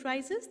 second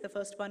prizes. The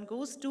first one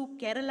goes to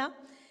Kerala.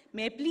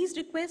 May I please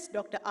request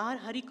Dr. R.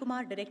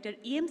 Harikumar, Director,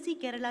 EMC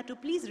Kerala, to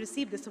please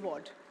receive this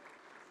award.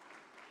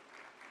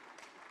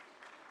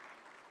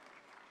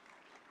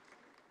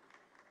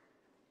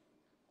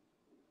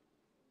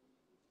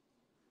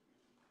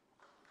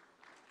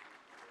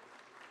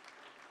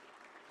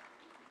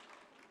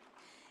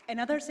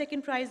 Another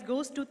second prize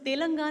goes to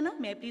Telangana.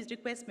 May I please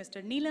request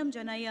Mr. Neelam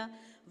Janaya,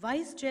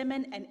 Vice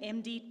Chairman and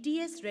MD,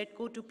 TS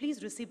Redco, to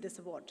please receive this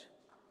award.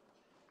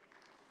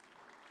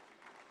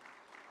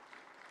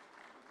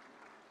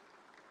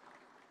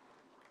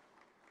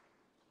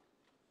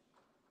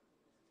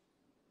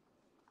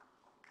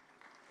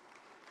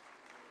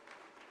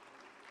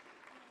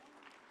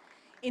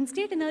 In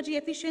State Energy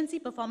Efficiency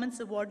Performance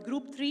Award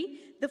Group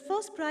 3, the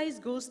first prize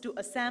goes to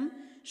Assam.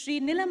 Shri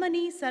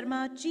Nilamani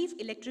Sarma, Chief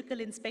Electrical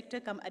Inspector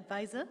cum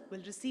Advisor,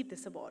 will receive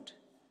this award.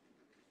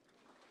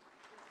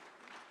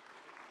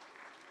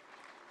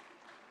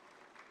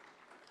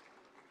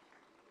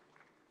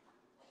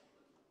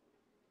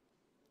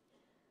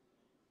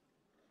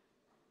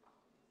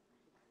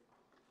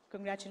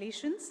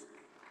 Congratulations.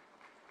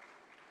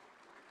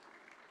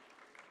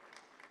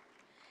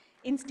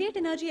 In State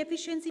Energy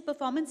Efficiency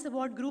Performance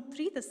Award Group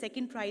 3, the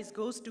second prize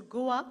goes to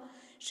Goa.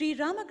 Shri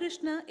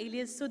Ramakrishna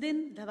alias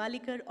Sudhin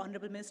Dhavalikar,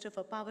 Honorable Minister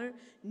for Power,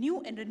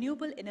 New and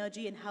Renewable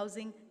Energy and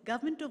Housing,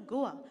 Government of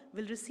Goa,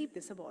 will receive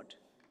this award.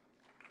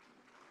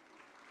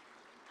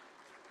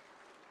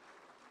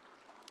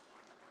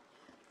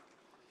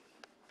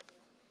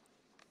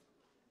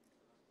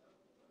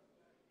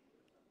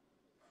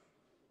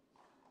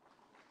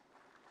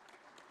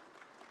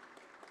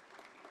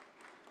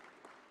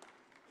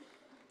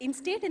 In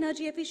State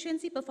Energy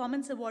Efficiency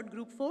Performance Award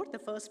Group 4, the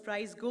first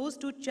prize goes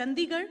to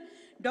Chandigarh.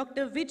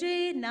 Dr.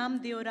 Vijay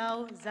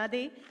Namdeorao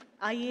Zade,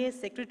 IAS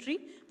Secretary,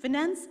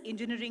 Finance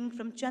Engineering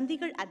from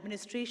Chandigarh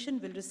Administration,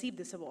 will receive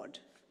this award.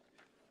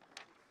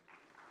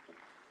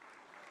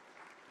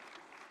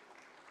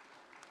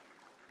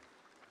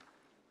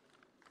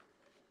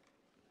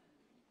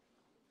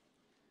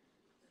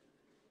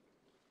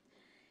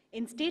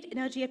 In State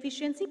Energy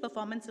Efficiency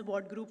Performance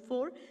Award Group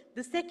 4,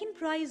 the second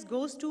prize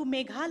goes to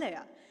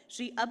Meghalaya.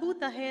 Shri Abu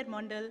Taher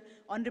Mondal,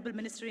 Honorable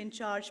Minister in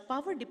Charge,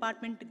 Power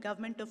Department,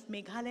 Government of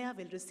Meghalaya,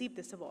 will receive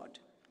this award.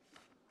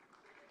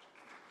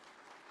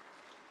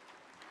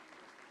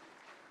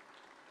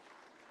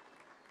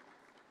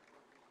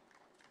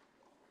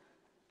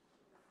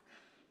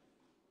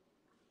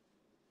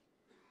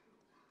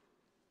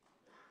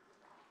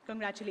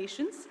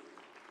 Congratulations.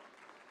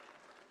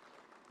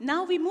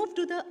 Now we move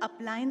to the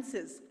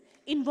appliances.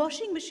 In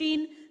washing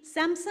machine,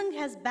 Samsung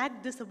has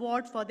bagged this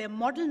award for their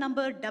model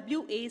number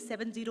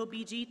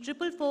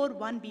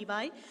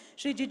WA70BG4441BY.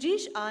 Shri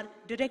Jijesh R,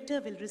 Director,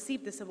 will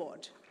receive this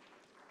award.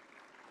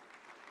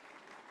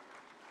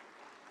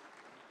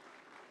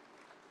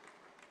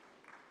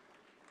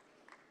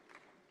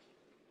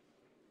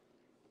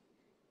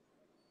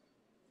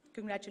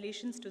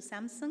 Congratulations to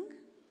Samsung.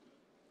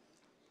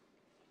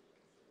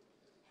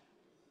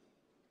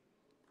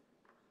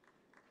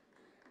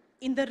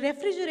 In the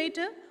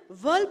refrigerator,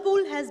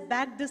 Whirlpool has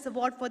bagged this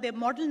award for their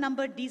model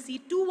number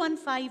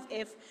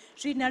DC215F.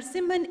 Shri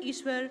Narsimhan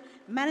Ishwar,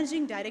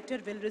 Managing Director,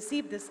 will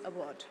receive this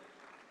award.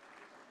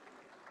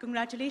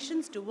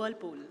 Congratulations to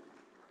Whirlpool.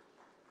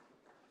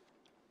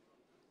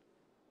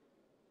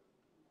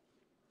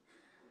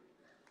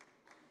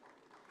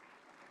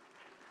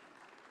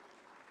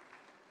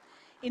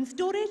 In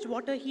storage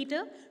water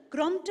heater,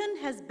 Crompton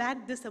has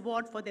bagged this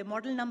award for their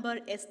model number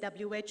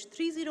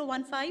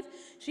SWH3015.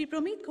 Shri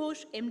Promeet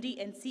Ghosh, MD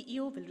and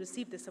CEO, will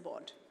receive this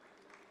award.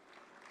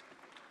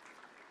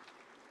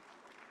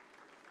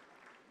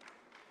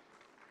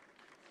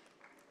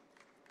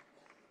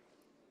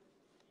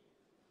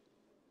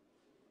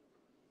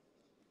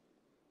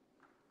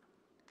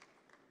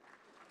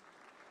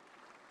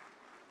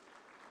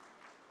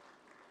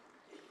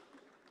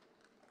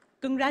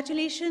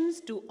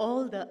 Congratulations to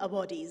all the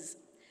awardees.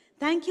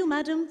 Thank you,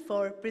 Madam,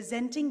 for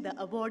presenting the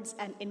awards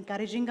and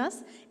encouraging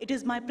us. It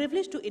is my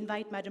privilege to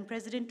invite Madam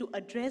President to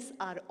address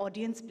our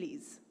audience,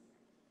 please.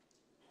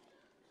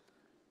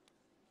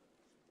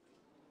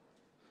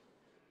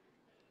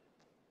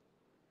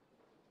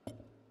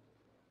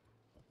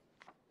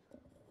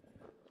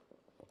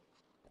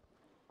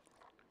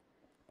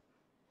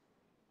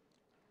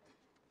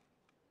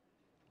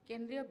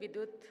 केंद्रीय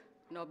विद्युत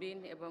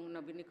नवीन एवं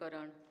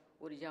नवीनीकरण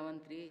ऊर्जा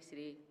मंत्री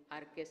Shri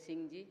R K.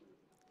 Singh ji,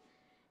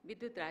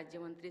 विद्युत राज्य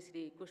मंत्री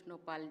श्री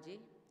कृष्णपाल जी,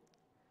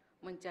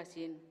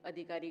 मंचासीन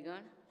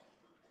अधिकारीगण,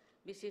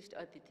 विशिष्ट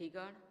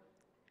अतिथिगण,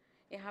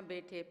 यहाँ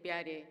बैठे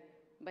प्यारे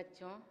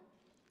बच्चों,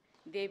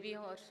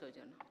 देवियों और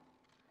स्वजनों,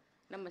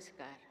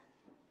 नमस्कार।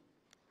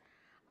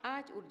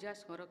 आज ऊर्जा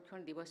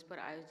संरक्षण दिवस पर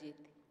आयोजित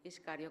इस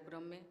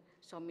कार्यक्रम में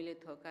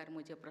सम्मिलित होकर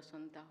मुझे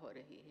प्रसन्नता हो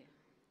रही है।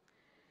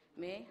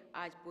 मैं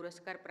आज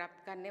पुरस्कार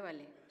प्राप्त करने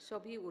वाले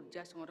सभी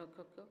ऊर्जा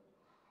संरक्षकों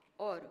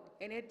और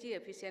एनर्जी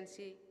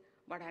एफिशिएंसी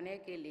बढ़ाने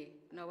के लिए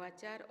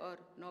नवाचार और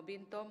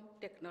नवीनतम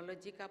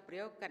टेक्नोलॉजी का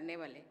प्रयोग करने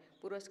वाले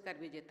पुरस्कार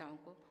विजेताओं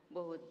को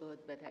बहुत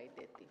बहुत बधाई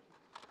देती हूँ।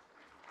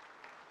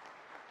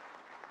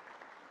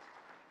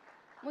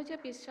 मुझे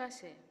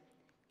विश्वास है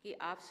कि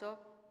आप सब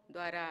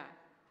द्वारा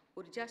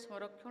ऊर्जा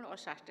संरक्षण और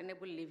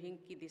सस्टेनेबल लिविंग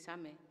की दिशा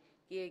में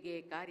किए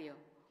गए कार्य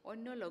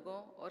अन्य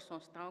लोगों और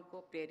संस्थाओं को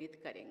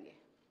प्रेरित करेंगे।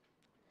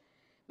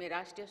 मैं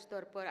राष्ट्रीय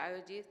स्तर पर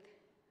आयोजित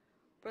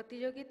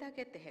प्रतियोगिता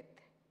के तहत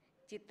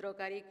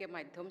चित्रकारी के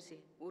माध्यम से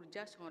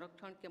ऊर्जा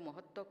संरक्षण के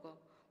महत्व को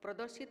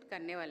प्रदर्शित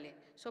करने वाले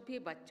सभी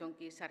बच्चों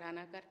की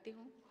सराहना करती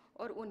हूँ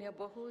और उन्हें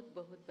बहुत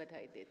बहुत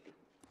बधाई देती हूँ।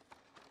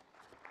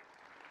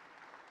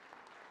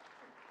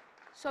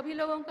 सभी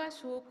लोगों का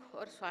सुख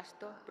और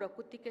स्वास्थ्य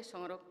प्रकृति के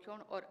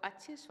संरक्षण और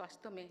अच्छे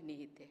स्वास्थ्य में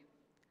निहित है।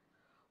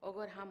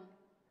 अगर हम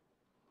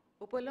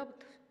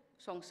उपलब्ध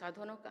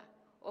संसाधनों का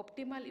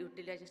ऑप्टिमल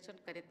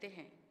यूटिलाइजेशन करते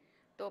हैं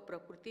तो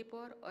प्रकृति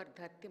पर और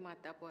धरती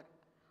माता पर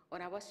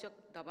अनावश्यक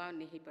दबाव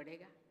नहीं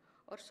पड़ेगा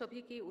और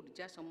सभी की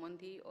ऊर्जा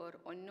संबंधी और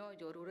अन्य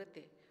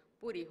ज़रूरतें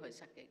पूरी हो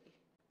सकेगी।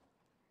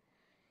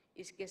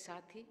 इसके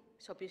साथ ही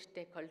सभी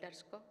स्टेक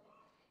होल्डर्स को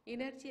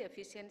एनर्जी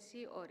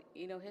एफिशिएंसी और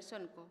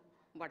इनोवेशन को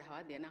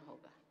बढ़ावा देना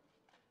होगा।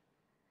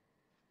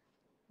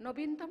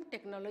 नवीनतम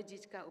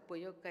टेक्नोलॉजीज का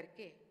उपयोग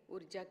करके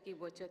ऊर्जा की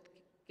बचत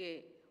के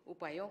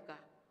उपायों का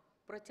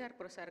प्रचार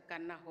प्रसार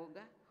करना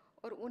होगा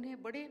और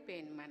उन्हें बड़े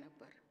पैमाने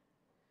पर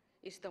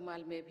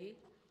इस्तेमाल में भी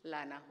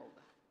लाना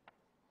होगा।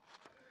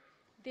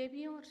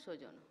 देवियों और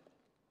स्वजनों,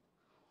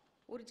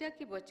 ऊर्जा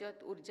की बचत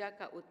ऊर्जा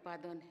का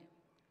उत्पादन है।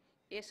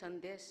 ये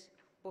संदेश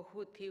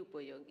बहुत ही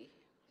उपयोगी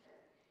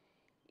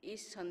है।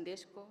 इस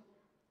संदेश को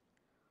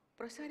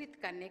प्रसारित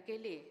करने के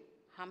लिए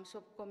हम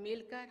सबको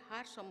मिलकर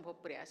हर संभव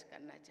प्रयास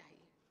करना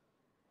चाहिए।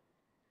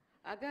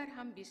 अगर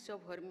हम विश्व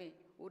भर में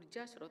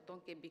ऊर्जा स्रोतों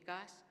के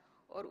विकास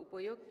और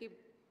उपयोग की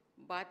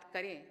बात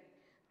करें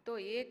तो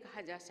ये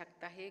कहा जा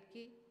सकता है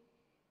कि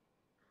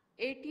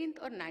 18th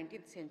और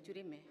 19th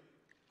सेंचुरी में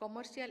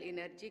कमर्शियल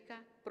एनर्जी का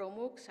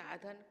प्रमुख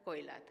साधन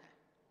कोयला था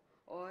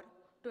और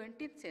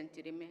 20th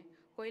सेंचुरी में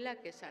कोयला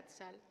के साथ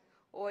साथ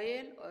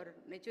ऑयल और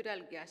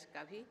नेचुरल गैस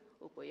का भी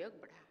उपयोग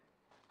बढ़ा।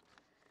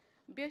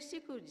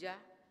 वैश्विक ऊर्जा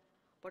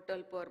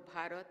पटल पर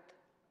भारत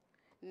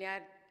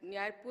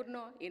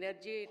न्यायपूर्ण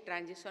एनर्जी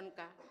ट्रांजिशन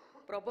का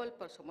प्रबल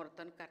पर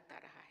समर्थन करता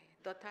रहा है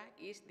तथा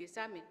इस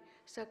दिशा में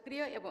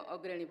सक्रिय एवं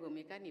अग्रणी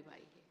भूमिका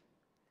निभाई है।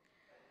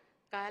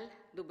 कल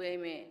दुबई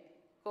में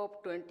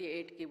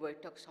COP28 की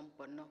बैठक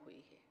संपन्न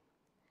हुई है।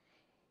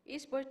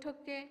 इस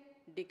बैठक के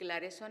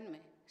डिक्लेरेशन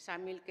में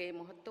शामिल कई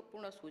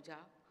महत्वपूर्ण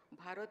सुझाव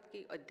भारत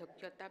की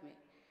अध्यक्षता में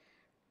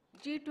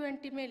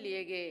G20 में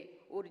लिए गए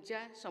ऊर्जा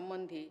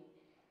संबंधी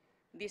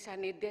दिशा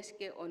निर्देश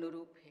के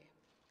अनुरूप है।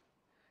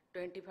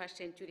 21st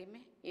सेंचुरी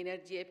में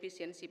एनर्जी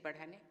एफिशिएंसी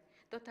बढ़ाने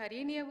तथा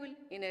रिन्यूएबल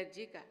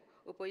एनर्जी का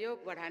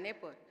उपयोग बढ़ाने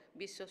पर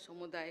विश्व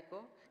समुदाय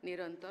को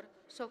निरंतर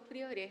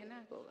सक्रिय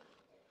रहना होगा।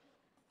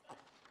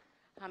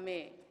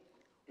 हमें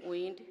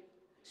विंड,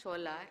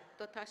 सोलार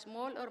तथा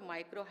स्मॉल और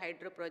माइक्रो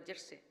हाइड्रो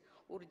प्रोजेक्ट से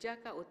ऊर्जा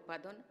का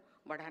उत्पादन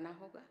बढ़ाना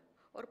होगा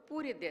और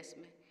पूरे देश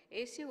में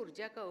ऐसी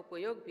ऊर्जा का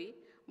उपयोग भी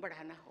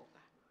बढ़ाना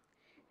होगा।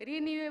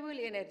 रिन्यूएबल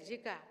एनर्जी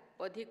का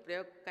अधिक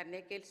प्रयोग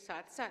करने के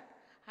साथ साथ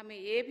हमें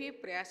ये भी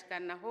प्रयास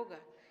करना होगा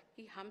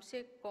कि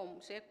हमसे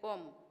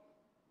कम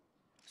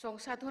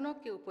संसाधनों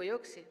के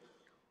उपयोग से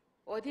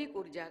अधिक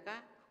ऊर्जा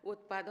का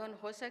उत्पादन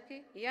हो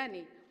सके,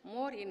 यानी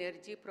more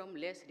energy from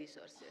less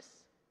resources.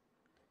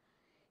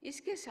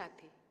 इसके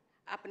साथ ही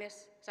अपने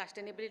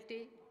सस्टेनेबिलिटी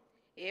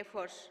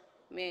एफर्ट्स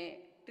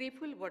में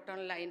ट्रिपल बॉटम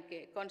लाइन के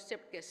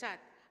कॉन्सेप्ट के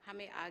साथ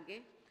हमें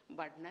आगे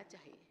बढ़ना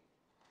चाहिए।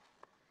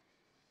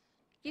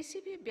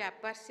 किसी भी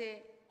व्यापार से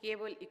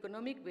केवल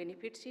इकोनॉमिक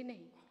बेनिफिट्स ही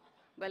नहीं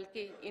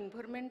बल्कि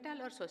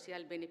इन्वायरमेंटल और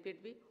सोशल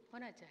बेनिफिट भी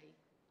होना चाहिए।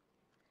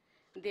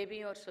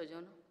 देवी और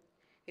स्वजनों,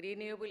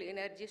 रिन्यूएबल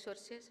एनर्जी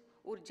सोर्सेज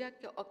ऊर्जा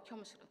के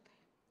अक्षम स्रोत है।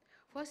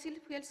 फॉसिल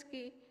फ्यूल्स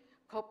की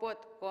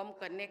खपत कम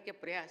करने के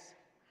प्रयास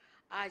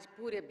आज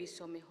पूरे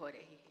विश्व में हो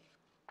रही है।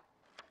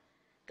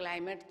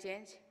 क्लाइमेट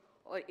चेंज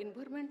और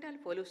इन्वायरमेंटल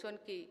पोल्यूशन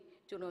की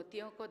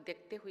चुनौतियों को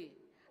देखते हुए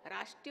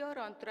राष्ट्रीय और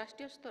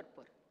अंतर्राष्ट्रीय स्तर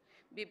पर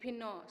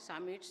विभिन्न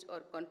समिट्स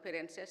और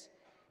कॉन्फ्रेंसेस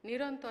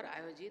निरंतर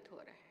आयोजित हो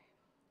रहे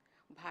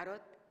हैं।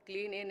 भारत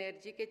क्लीन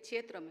एनर्जी के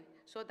क्षेत्र में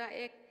सदा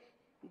एक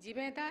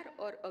जिम्मेदार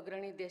और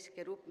अग्रणी देश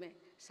के रूप में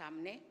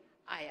सामने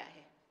आया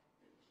है।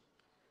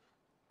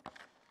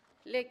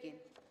 लेकिन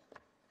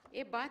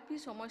ये बात भी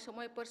समय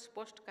समय पर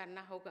स्पष्ट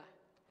करना होगा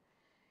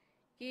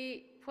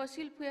कि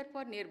फॉसिल फ्यूल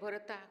पर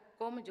निर्भरता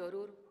कम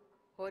जरूर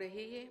हो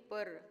रही है,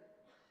 पर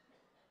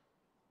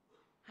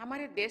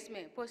हमारे देश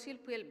में फॉसिल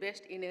फ्यूल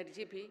बेस्ड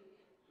एनर्जी भी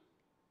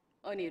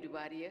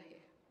अनिवार्य है।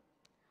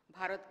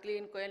 भारत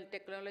क्लीन कोयल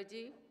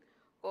टेक्नोलॉजी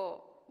को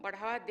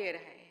बढ़ावा दे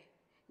रहा है,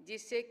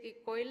 जिससे कि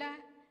कोयला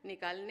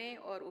निकालने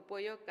और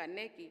उपयोग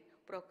करने की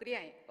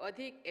प्रक्रियाएं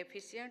अधिक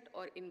एफिशिएंट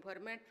और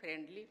इन्वायरमेंट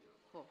फ्रेंडली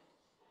हो।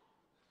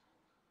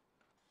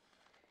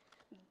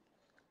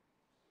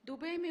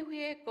 दुबई में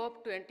हुए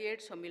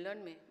COP28 सम्मेलन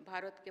में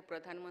भारत के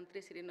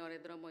प्रधानमंत्री श्री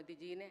नरेंद्र मोदी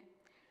जी ने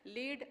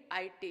लीड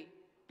IT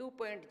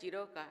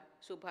 2.0 का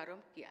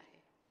शुभारंभ किया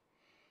है,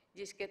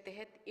 जिसके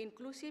तहत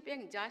inclusive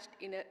and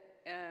just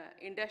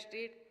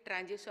industry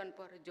transition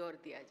पर जोर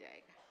दिया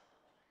जाएगा।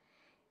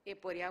 ये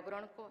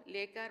पर्यावरण को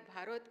लेकर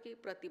भारत की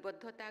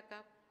प्रतिबद्धता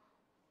का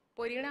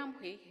परिणाम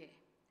ही है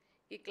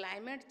कि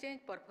क्लाइमेट चेंज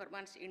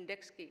परफॉर्मेंस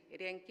इंडेक्स की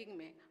रैंकिंग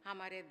में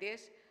हमारे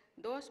देश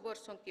 10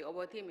 वर्षों की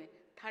अवधि में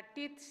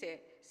 30 से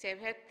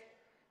 7वें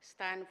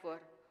स्थान पर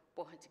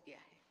पहुंच गया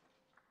है।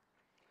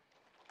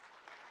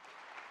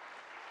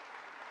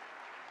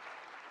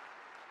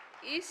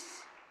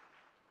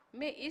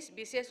 मैं इस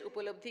विशेष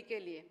उपलब्धि के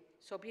लिए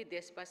सभी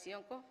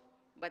देशवासियों को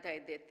बधाई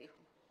देती हूँ।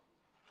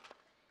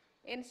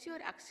 Ensure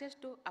access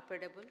to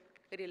affordable,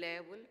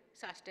 reliable,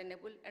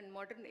 sustainable and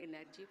modern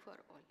energy for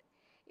all।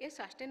 ये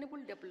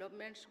सस्टेनेबल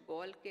डेवलपमेंट्स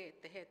गोल के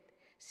तहत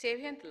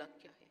 7वें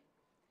लक्ष्य है।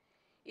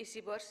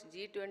 इसी वर्ष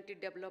G20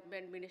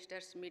 डेवलपमेंट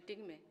मिनिस्टर्स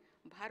मीटिंग में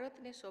भारत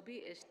ने सभी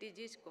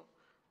SDGs को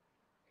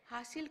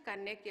हासिल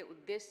करने के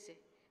उद्देश्य से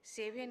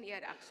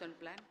 7-ईयर एक्शन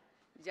प्लान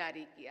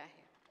जारी किया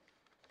है।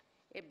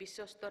 ये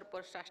विश्व स्तर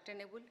पर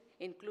सस्टेनेबल,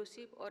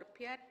 इंक्लूसिव और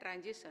फेयर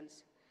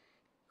ट्रांजिशंस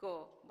को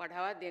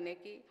बढ़ावा देने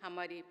की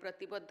हमारी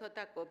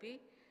प्रतिबद्धता को भी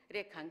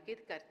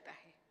रेखांकित करता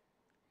है।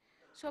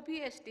 सभी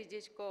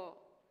SDGs को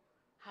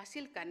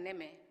हासिल करने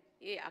में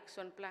ये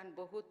एक्शन प्लान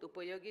बहुत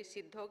उपयोगी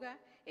सिद्ध होगा,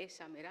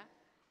 ऐसा मेरा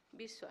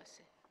विश्वास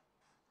है।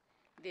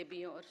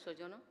 देवियों और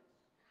स्वजनों,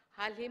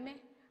 हाल ही में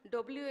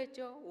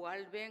WHO,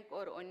 वर्ल्ड बैंक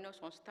और अन्य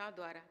संस्थाओं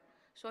द्वारा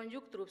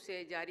संयुक्त रूप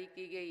से जारी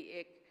की गई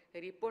एक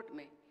रिपोर्ट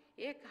में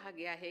ये कहा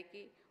गया है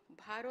कि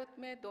भारत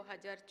में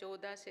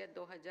 2014 से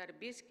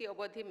 2020 की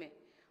अवधि में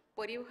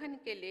परिवहन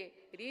के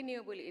लिए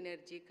रिन्यूएबल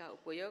एनर्जी का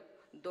उपयोग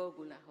 2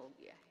 गुना हो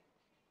गया है।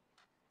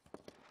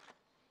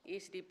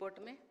 इस रिपोर्ट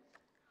में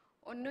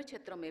अन्य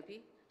क्षेत्रों में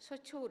भी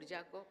स्वच्छ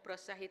ऊर्जा को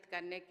प्रोत्साहित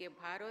करने के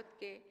भारत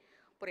के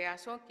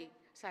प्रयासों की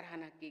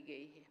सराहना की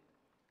गई है।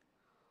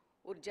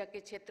 ऊर्जा के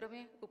क्षेत्र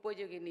में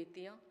उपयोगी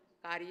नीतियों,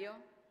 कार्यों,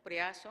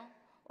 प्रयासों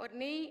और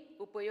नई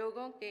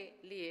उपयोगों के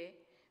लिए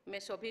मैं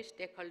सभी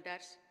स्टेक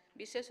होल्डर्स,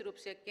 विशेष रूप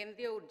से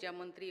केंद्रीय ऊर्जा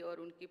मंत्री और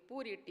उनकी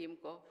पूरी टीम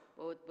को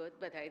बहुत बहुत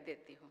बधाई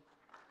देती हूँ।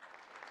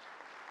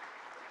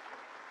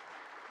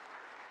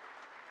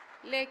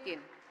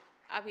 लेकिन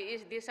अभी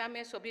इस दिशा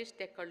में सभी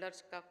स्टेक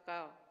होल्डर्स का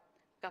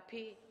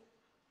काफ़ी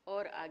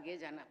और आगे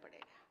जाना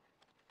पड़ेगा।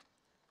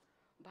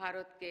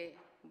 भारत के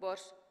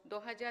वर्ष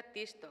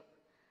 2030 तक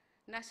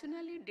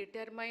नेशनली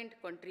डिटरमाइंड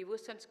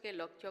कंट्रीब्यूशंस के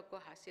लक्ष्यों को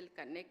हासिल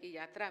करने की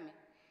यात्रा में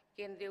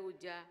केंद्रीय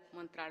ऊर्जा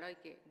मंत्रालय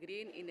के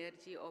green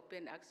energy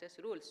open access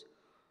rules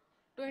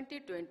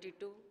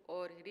 2022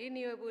 और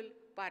रिन्यूएबल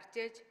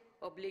परचेज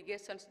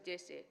ऑब्लिगेशंस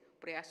जैसे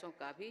प्रयासों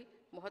का भी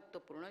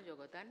महत्वपूर्ण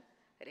योगदान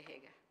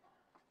रहेगा।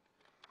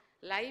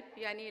 लाइफ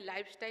यानी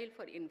लाइफस्टाइल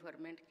फॉर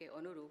इन्वायरमेंट के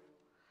अनुरूप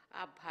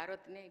अब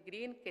भारत ने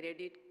ग्रीन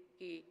क्रेडिट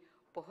की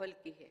पहल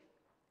की है,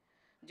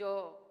 जो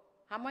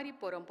हमारी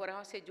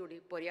परंपराओं से जुड़ी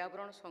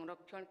पर्यावरण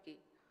संरक्षण की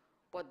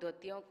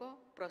पद्धतियों को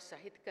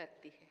प्रोत्साहित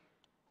करती है।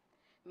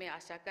 मैं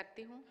आशा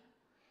करती हूँ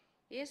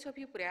ये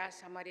सभी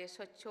प्रयास हमारे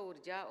स्वच्छ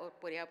ऊर्जा और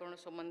पर्यावरण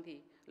संबंधी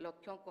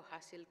लक्ष्यों को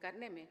हासिल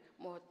करने में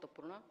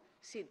महत्वपूर्ण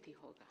सिद्धि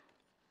होगा।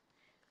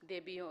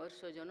 देवियों और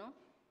स्वजनों,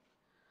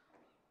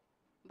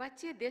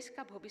 बच्चे देश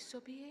का भविष्य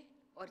भी है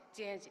और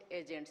चेंज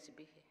एजेंट्स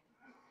भी है।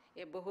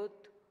 ये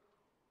बहुत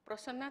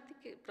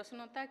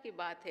प्रसन्नता की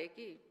बात है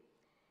कि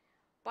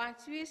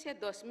 5वीं से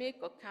 10वीं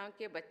कक्षाओं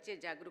के बच्चे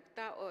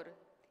जागरूकता और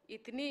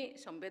इतनी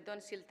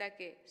संवेदनशीलता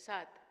के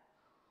साथ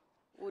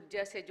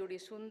ऊर्जा से जुड़ी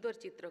सुंदर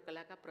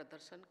चित्रकला का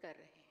प्रदर्शन कर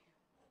रहे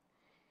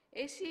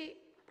हैं। ऐसी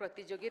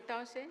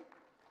प्रतियोगिताओं से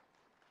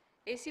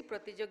ऐसी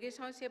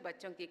प्रतियोगिताओं से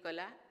बच्चों की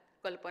कला,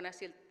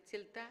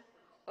 कल्पनाशीलता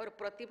और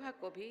प्रतिभा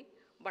को भी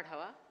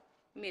बढ़ावा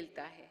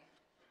मिलता है।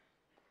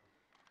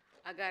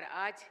 अगर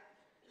आज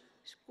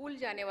स्कूल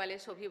जाने वाले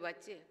सभी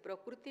बच्चे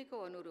प्रकृति को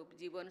अनुरूप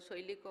जीवन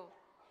शैली को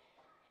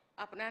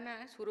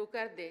अपनाना शुरू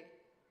कर दे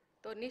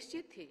तो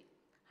निश्चित ही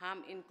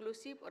हम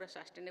इंक्लूसिव और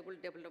सस्टेनेबल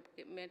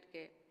डेवलपमेंट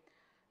के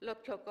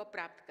लक्ष्यों को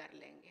प्राप्त कर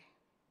लेंगे।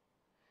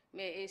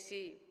 मैं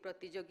ऐसी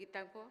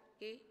प्रतियोगिता को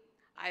की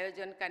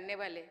आयोजन करने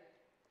वाले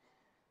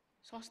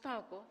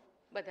संस्थाओं को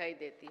बधाई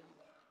देती हूँ।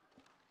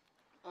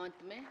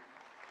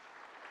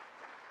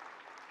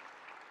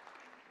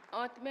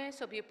 अंत में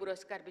सभी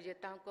पुरस्कार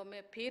विजेताओं को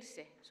मैं फिर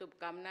से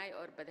शुभकामनाएं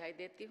और बधाई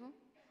देती हूँ।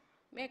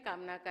 मैं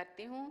कामना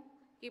करती हूँ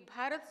कि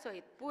भारत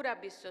सहित पूरा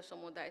विश्व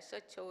समुदाय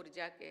स्वच्छ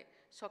ऊर्जा के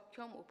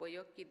सक्षम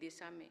उपयोग की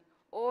दिशा में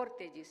और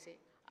तेजी से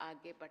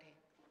आगे बढ़े।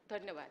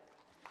 धन्यवाद।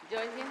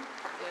 जय हिंद,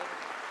 जय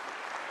Bharat.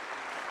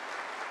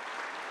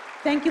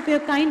 Thank you for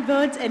your kind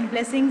words and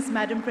blessings,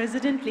 Madam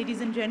President.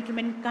 Ladies and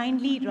gentlemen,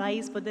 kindly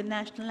rise for the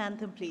national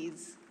anthem,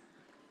 please.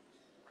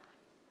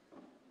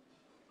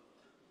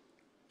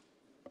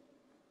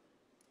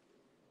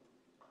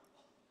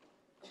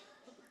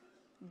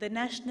 The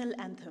national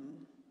anthem.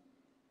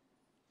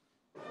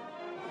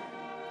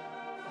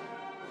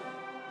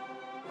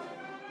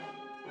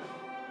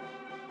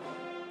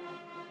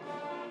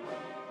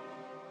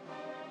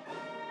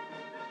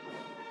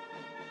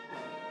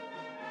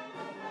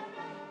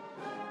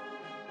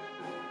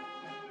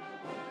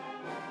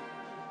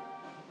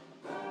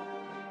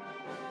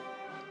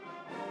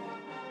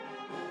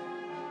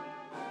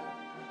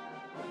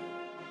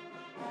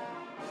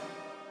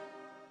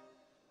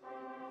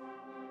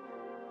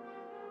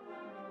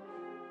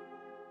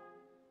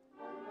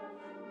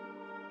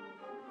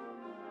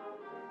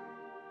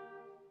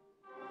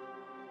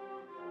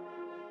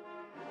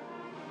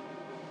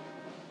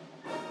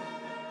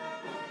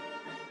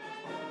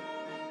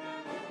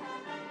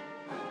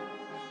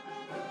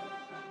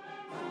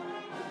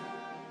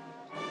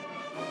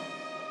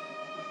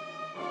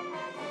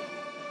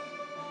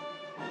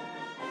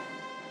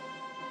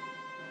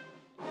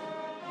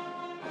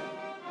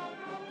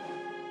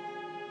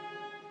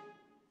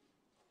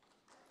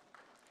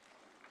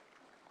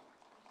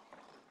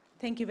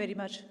 Thank you very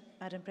much,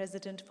 Madam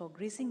President, for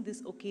gracing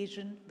this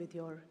occasion with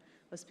your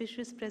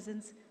auspicious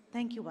presence.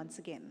 Thank you once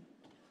again.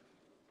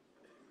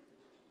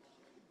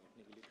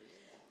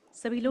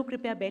 सभी लोग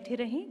कृपया बैठे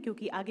रहें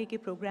क्योंकि आगे के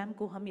programme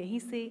को हम यहीं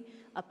से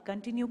अब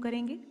कंटिन्यू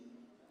करेंगे.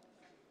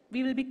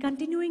 We will be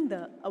continuing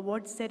the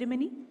award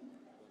ceremony.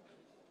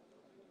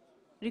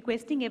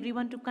 Requesting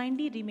everyone to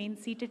kindly remain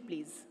seated,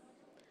 please.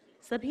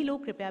 सभी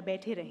लोग कृपया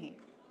बैठे रहें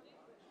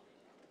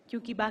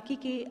क्योंकि बाकी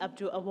के अब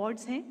जो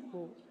अवार्ड्स हैं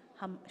वो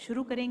हम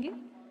शुरू करेंगे.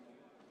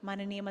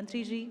 माननीय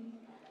मंत्री जी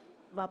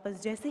वापस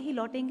जैसे ही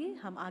लौटेंगे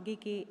हम आगे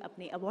के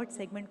अपने अवार्ड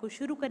सेगमेंट को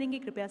शुरू करेंगे.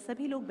 कृपया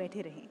सभी लोग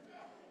बैठे रहें.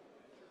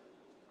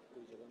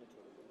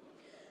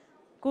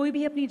 कोई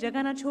भी अपनी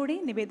जगह ना छोड़े.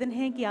 निवेदन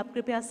है कि आप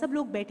कृपया सब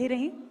लोग बैठे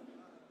रहें.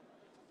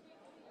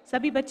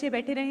 सभी बच्चे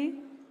बैठे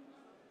रहें.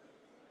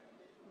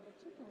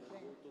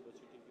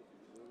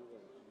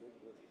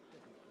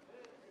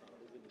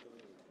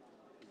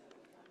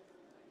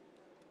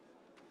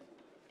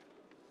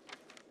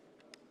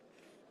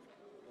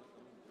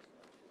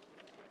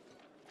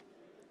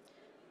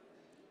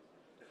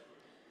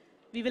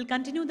 We will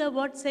continue the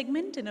award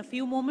segment in a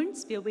few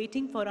moments. We are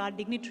waiting for our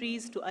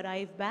dignitaries to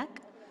arrive back.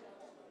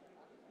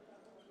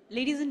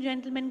 Ladies and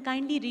gentlemen,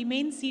 kindly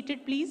remain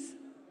seated, please.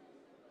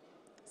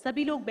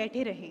 सभी लोग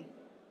बैठे रहें.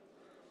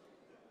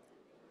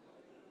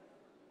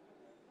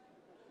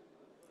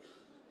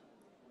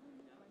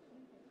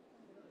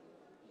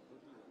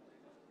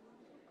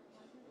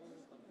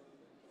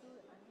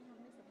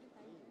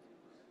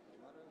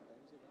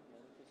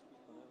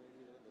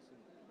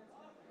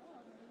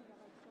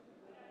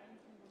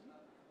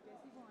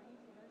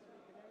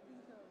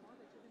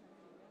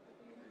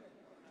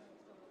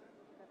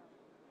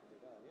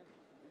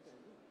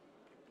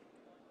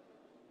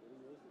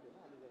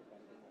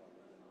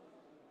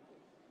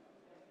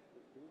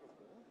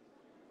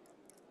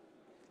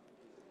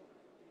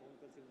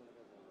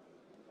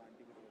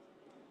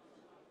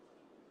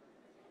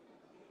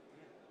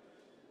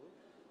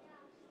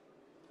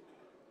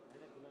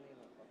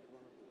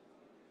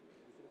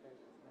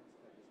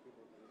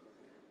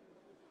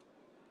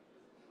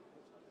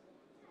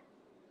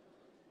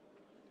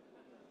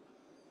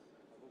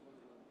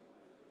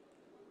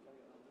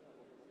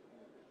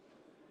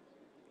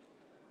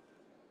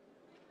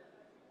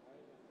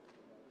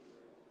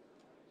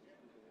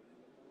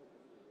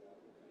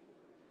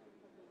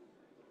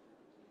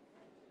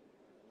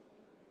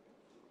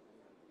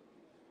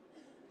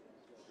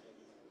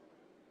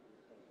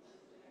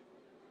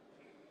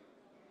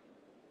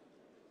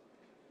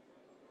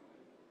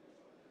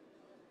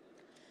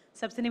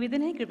 सबसे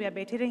निवेदन है कृपया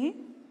बैठे रहें.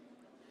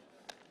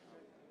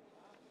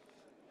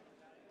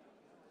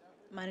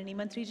 माननीय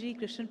मंत्री जी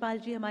कृष्णपाल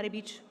जी हमारे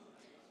बीच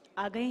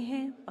आ गए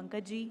हैं.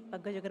 पंकज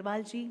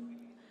अग्रवाल जी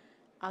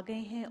आ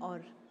गए हैं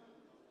और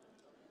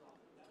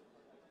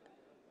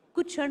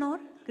कुछ क्षण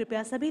और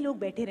कृपया सभी लोग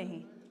बैठे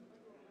रहें।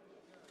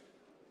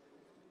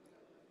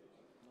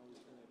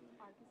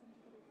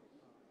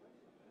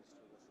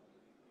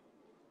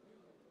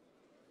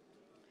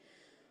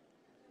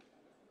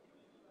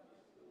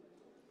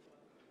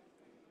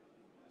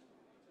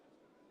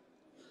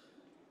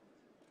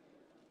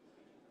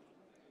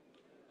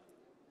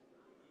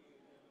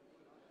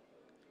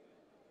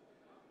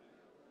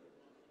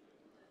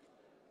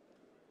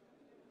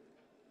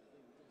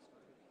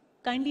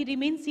 Kindly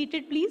remain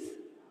seated, please.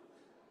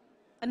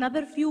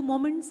 Another few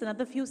moments,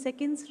 another few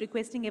seconds,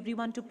 requesting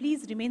everyone to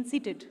please remain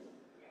seated.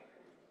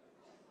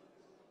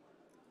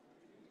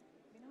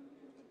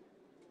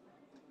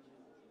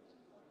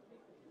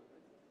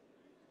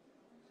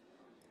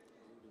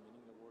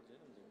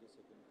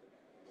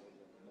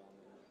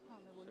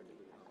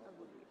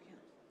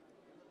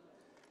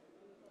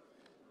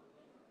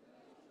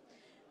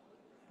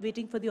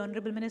 Waiting for the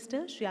Honorable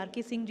Minister, Shri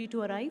R.K. Singh ji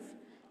to arrive.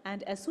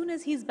 And as soon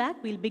as he's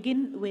back, we'll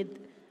begin with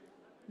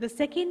the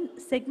second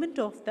segment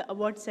of the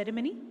award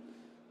ceremony,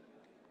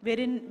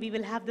 wherein we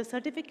will have the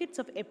certificates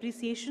of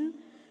appreciation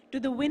to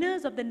the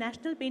winners of the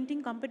National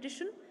Painting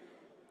Competition.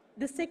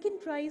 The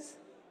second prize,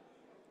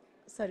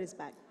 sir is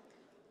back.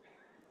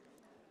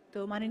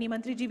 तो माननीय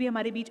मंत्री जी भी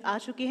हमारे बीच आ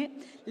चुके हैं.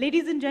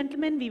 Ladies and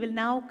gentlemen, we will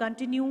now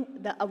continue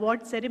the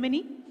award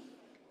ceremony.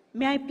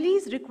 May I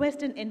please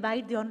request and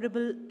invite the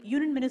Honorable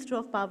Union Minister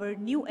of Power,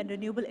 New and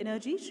Renewable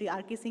Energy, Shri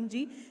R.K. Singh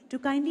ji, to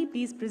kindly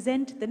please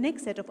present the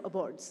next set of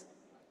awards.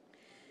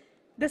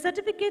 The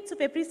certificates of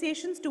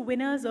appreciations to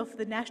winners of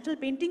the national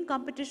painting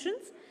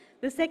competitions,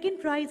 the second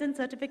prize and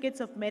certificates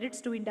of merits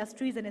to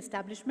industries and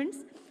establishments,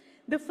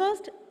 the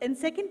first and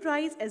second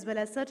prize as well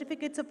as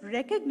certificates of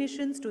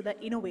recognitions to the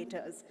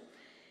innovators.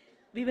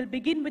 We will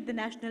begin with the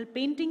National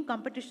Painting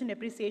Competition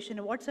Appreciation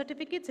Award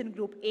Certificates in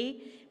Group A.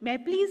 May I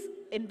please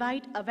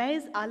invite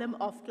Awais Alam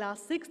of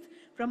Class 6th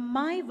from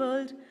My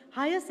World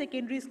Higher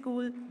Secondary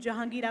School,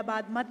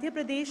 Jahangirabad, Madhya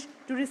Pradesh,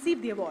 to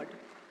receive the award.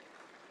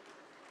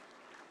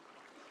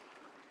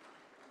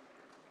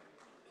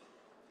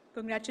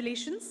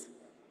 Congratulations.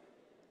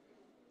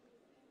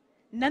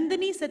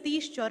 Nandini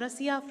Satish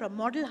Chaurasia from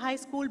Model High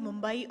School,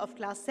 Mumbai of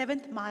Class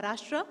 7th,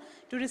 Maharashtra,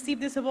 to receive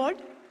this award.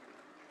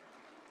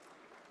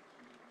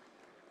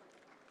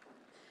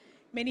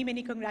 Many,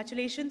 many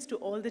congratulations to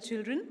all the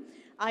children.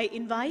 I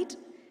invite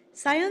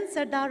Sayan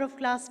Sardar of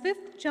Class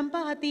 5th,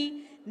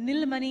 Champahati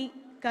Nilmani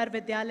Kar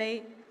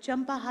Vidyalay,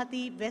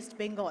 Champahati, West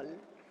Bengal.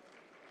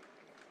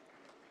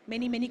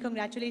 Many, many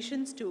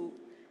congratulations to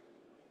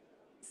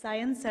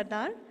Sayan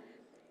Sardar.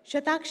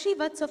 Shatakshi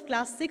Vats of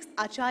Class 6th,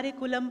 Acharya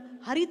Kulam,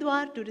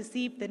 Haridwar, to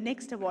receive the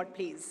next award,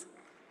 please.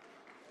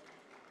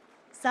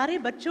 सारे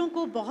बच्चों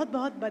को बहुत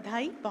बहुत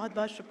बधाई, बहुत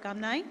बहुत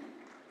शुभकामनाएं.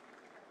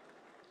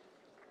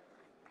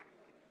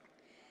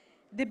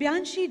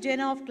 Dibyanshi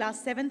Jaina of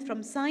Class 7th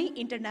from Sai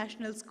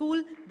International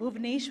School,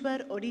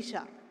 Bhubaneswar,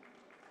 Odisha.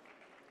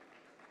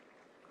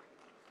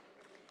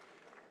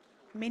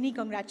 Many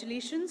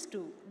congratulations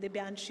to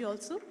Dibyanshi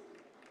also.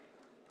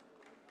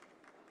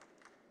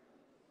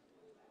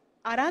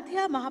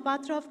 Aradhya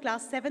Mahapatra of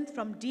Class 7th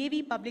from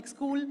DAV Public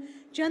School,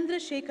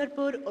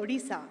 Chandrashekarpur,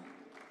 Odisha.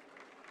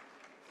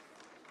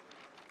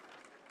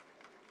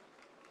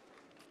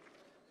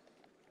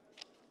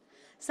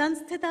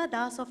 Sanstita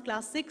Das of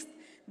Class 6th,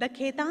 the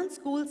Khetan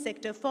School,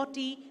 Sector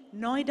 40,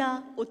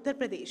 Noida, Uttar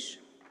Pradesh.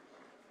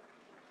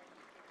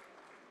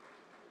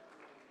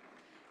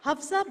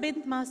 Hafsa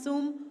bint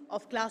Masoom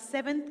of Class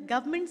 7th,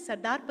 Government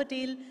Sardar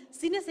Patel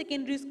Senior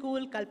Secondary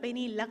School,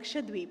 Kalpeni,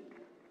 Lakshadweep.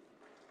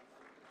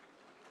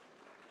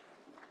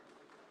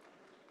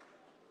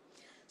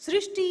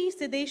 Srishti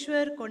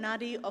Siddeshwar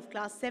Konade of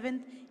Class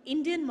 7th,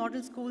 Indian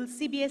Model School,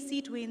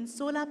 CBSE Twin,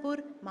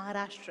 Solapur,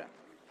 Maharashtra.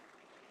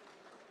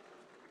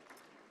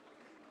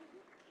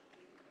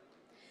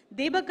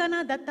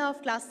 Debakana Datta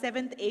of Class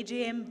 7th,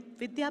 AJM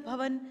Vigyan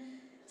Bhawan,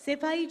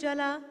 Sefai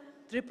Jala,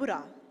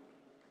 Tripura.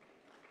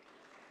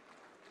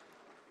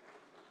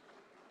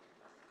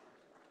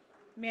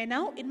 May I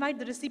now invite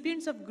the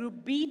recipients of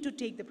Group B to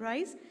take the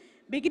prize,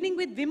 beginning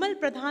with Vimal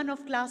Pradhan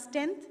of Class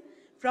 10th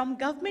from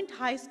Government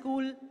High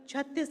School,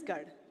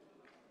 Chhattisgarh.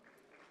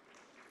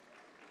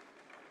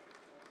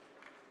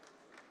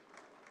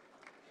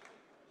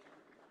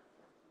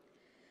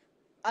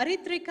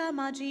 Aritrika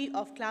Maji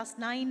of Class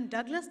 9,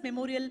 Douglas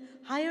Memorial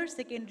Higher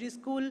Secondary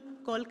School,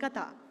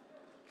 Kolkata.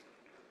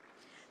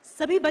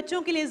 सभी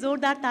बच्चों के लिए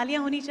जोरदार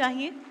तालियां होनी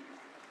चाहिए.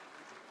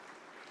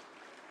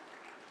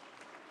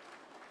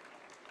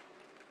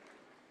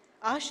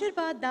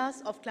 Ashirwad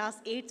Das of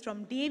Class 8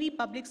 from DAV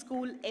Public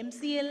School,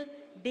 MCL,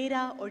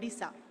 Dera,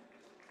 Odisha.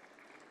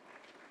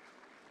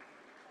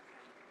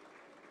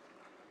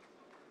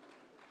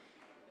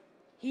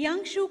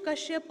 Hyangshu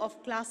Kashyap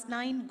of Class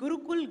 9,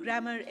 Gurukul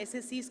Grammar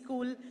SSC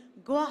School,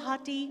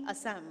 Guwahati,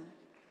 Assam.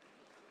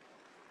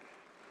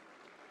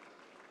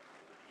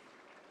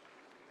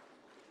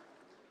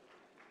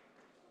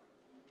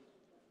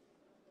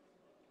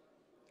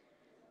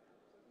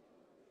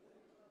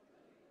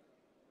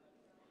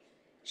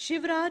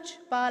 Shivraj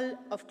Pal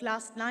of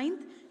class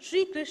 9th,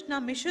 Sri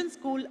Krishna Mission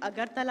School,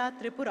 Agartala,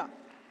 Tripura.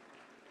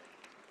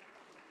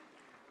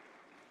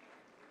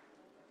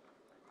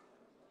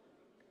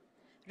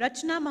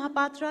 Rachna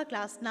Mahapatra,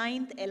 class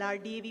 9th,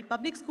 LRDAV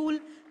Public School,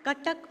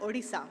 Cuttack,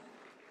 Odisha.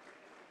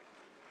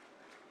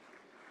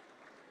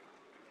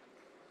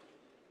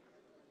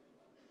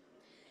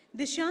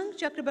 Dishank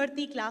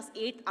Chakrabarti, class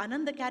 8,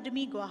 Anand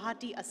Academy,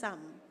 Guwahati, Assam.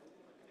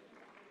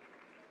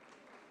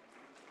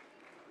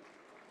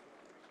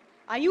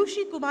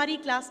 Ayushi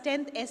Kumari, class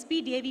 10th,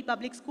 SPDAV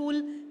Public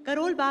School,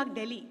 Karol Bagh,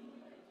 Delhi.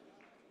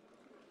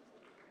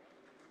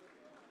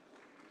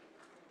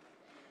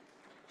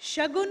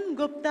 Shagun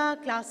Gupta,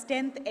 class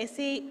 10th,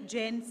 SA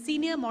Jain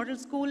Senior Model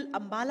School,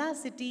 Ambala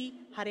City,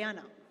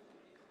 Haryana.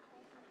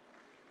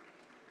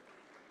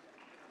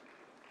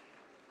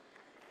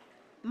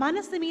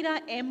 Manasamira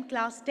M,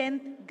 class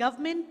 10th,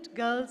 Government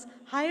Girls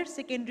Higher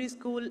Secondary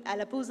School,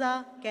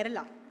 Alappuzha,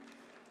 Kerala.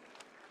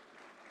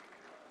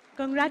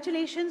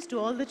 Congratulations to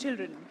all the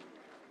children.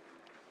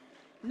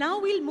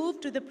 Now we'll move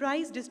to the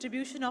prize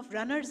distribution of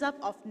runners-up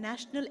of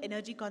National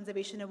Energy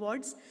Conservation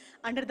Awards.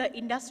 Under the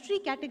industry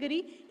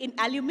category, in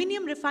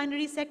aluminium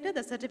refinery sector,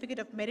 the certificate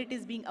of merit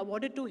is being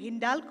awarded to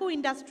Hindalco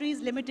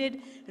Industries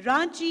Limited,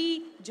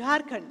 Ranchi,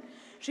 Jharkhand.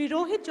 Shri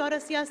Rohit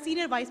Chaurasia,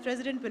 Senior Vice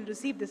President, will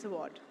receive this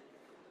award.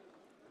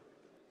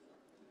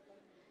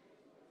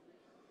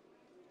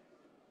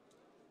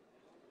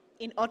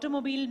 In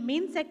automobile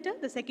main sector,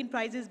 the second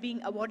prize is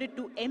being awarded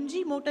to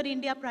MG Motor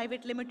India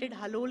Private Limited,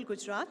 Halol,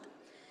 Gujarat.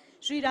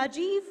 Shri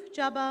Rajiv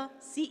Chaba,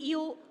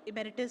 CEO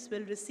Emeritus,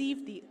 will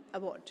receive the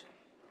award.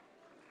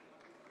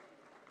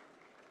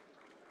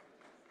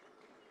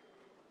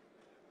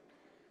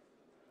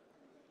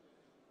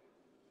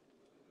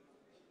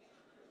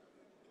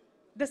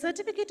 The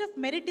certificate of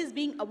merit is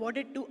being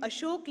awarded to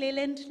Ashok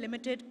Leyland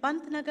Limited,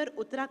 Pantnagar,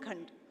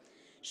 Uttarakhand.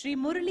 Shri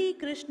Murali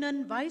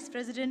Krishnan, Vice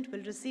President,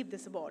 will receive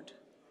this award.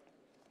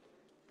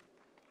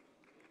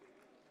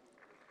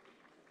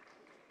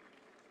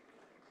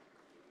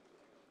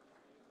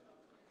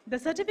 The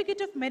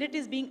certificate of merit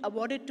is being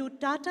awarded to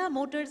Tata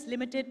Motors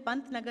Limited,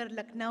 Pantnagar,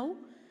 Lucknow.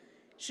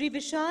 Shri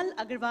Vishal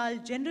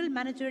Agarwal, General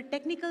Manager,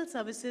 Technical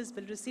Services,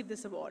 will receive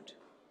this award.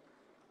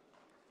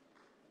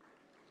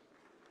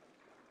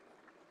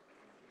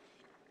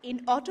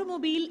 In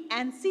automobile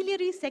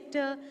ancillary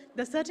sector,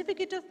 the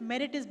certificate of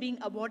merit is being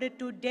awarded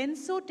to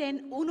Denso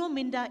 10 Uno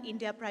Minda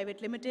India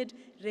Private Limited,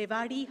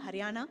 Rewari,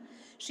 Haryana.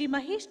 Shri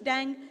Mahesh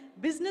Dang,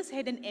 Business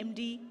Head and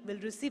MD, will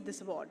receive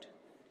this award.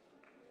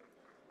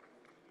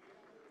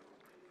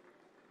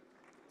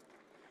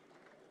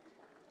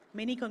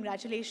 Many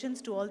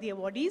congratulations to all the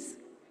awardees.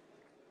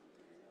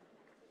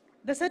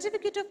 The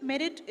certificate of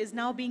merit is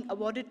now being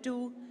awarded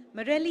to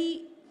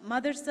Marelli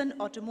Motherson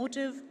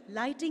Automotive,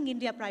 Lighting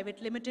India Private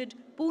Limited,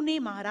 Pune,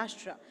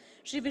 Maharashtra.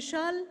 Shri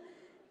Vishal,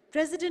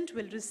 President,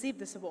 will receive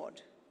this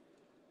award.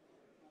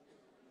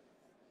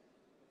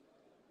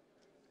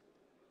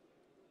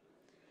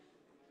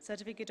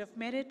 Certificate of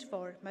merit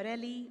for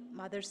Marelli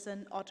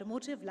Motherson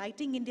Automotive,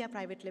 Lighting India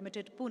Private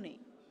Limited, Pune.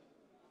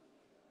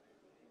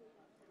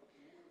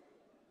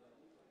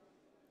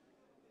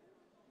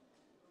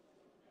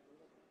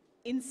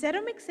 In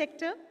ceramic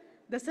sector,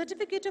 the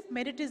certificate of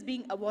merit is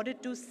being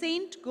awarded to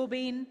Saint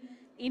Gobain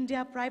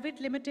India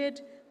Private Limited,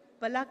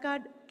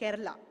 Palakkad,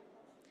 Kerala.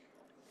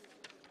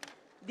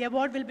 The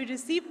award will be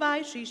received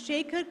by Shri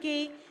Shekhar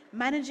K,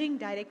 Managing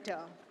Director.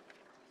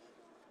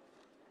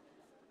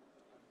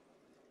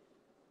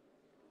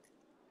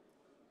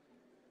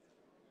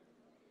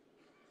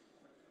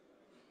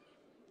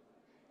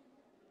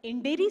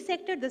 In dairy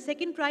sector, the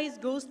second prize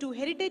goes to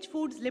Heritage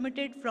Foods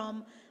Limited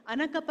from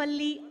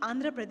Anakapalli,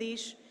 Andhra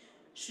Pradesh.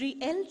 Shri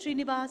L.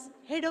 Srinivas,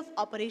 Head of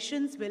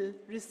Operations, will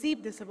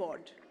receive this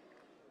award.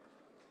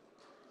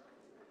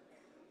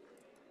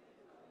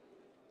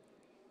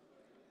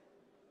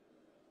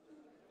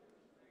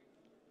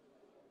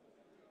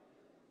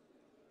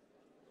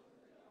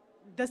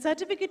 The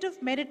certificate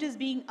of merit is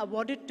being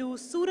awarded to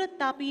Surat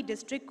Tapi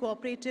District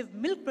Cooperative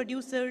Milk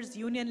Producers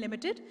Union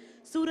Limited,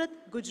 Surat,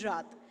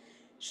 Gujarat.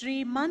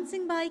 Shri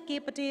Mansingbai K.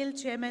 Patel,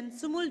 Chairman,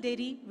 Sumul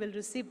Dairy, will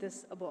receive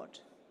this award.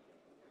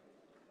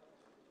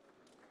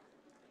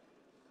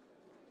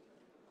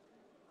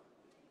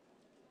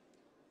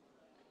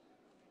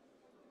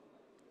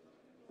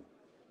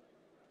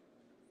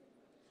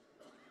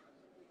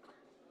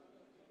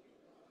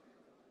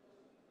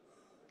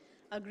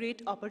 A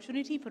great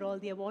opportunity for all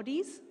the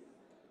awardees.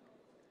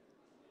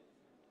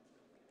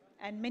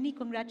 And many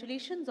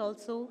congratulations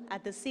also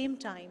at the same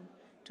time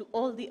to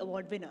all the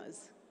award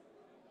winners.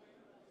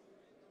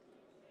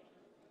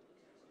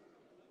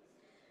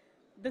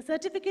 The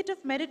certificate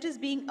of merit is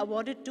being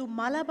awarded to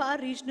Malabar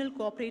Regional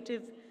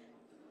Cooperative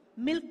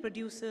Milk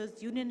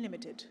Producers Union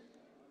Limited.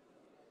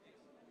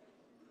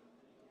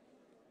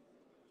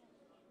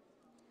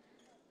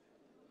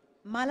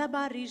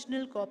 Malabar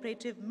Regional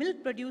Cooperative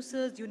Milk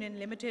Producers Union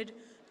Limited,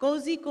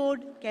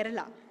 Kozhikode,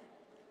 Kerala.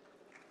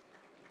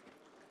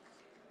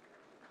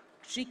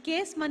 Shri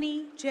K.S.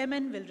 Mani,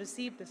 Chairman, will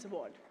receive this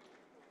award.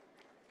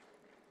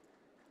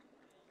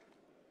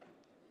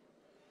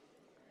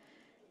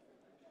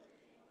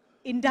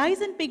 In dyes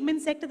and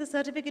pigment sector, the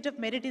certificate of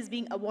merit is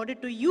being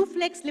awarded to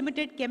Uflex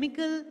Limited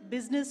Chemical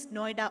Business,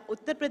 Noida,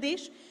 Uttar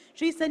Pradesh.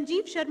 Shri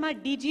Sanjeev Sharma,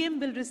 DGM,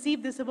 will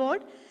receive this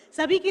award.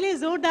 सभी के लिए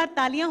जोरदार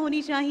तालियां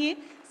होनी चाहिए.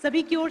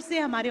 सभी की ओर से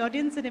हमारे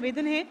ऑडियंस से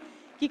निवेदन है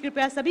कि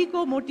कृपया सभी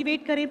को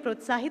मोटिवेट करें,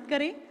 प्रोत्साहित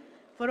करें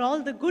for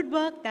all the good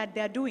work that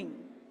they are doing.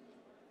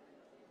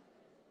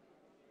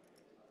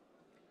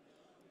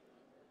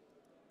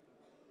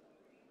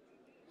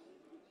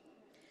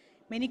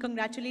 Many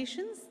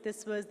congratulations.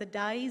 This was the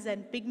dyes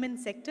and pigment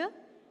sector.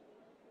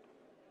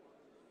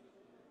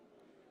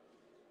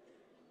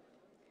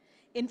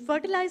 In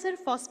fertilizer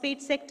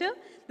phosphate sector,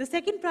 the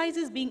second prize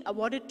is being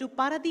awarded to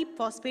Paradeep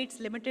Phosphates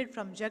Limited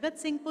from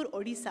Jagat Singhpur,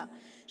 Odisha.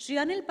 Shri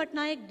Anil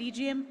Patnaik,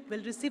 DGM,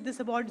 will receive this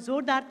award.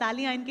 Zordar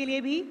taaliyan inke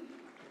liye bhi.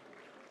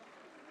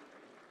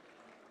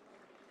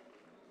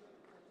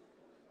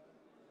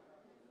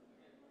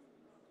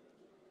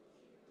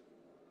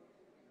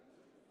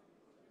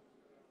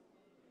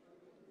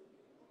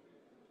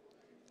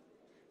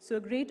 So a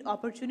great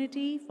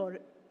opportunity for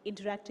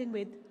interacting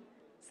with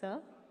Sir.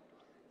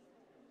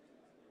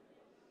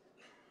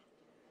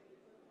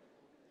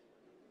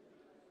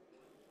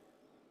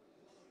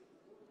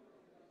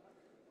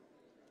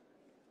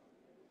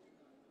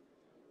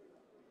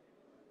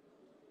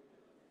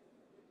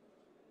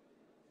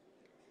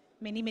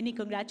 Many, many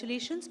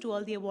congratulations to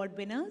all the award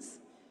winners.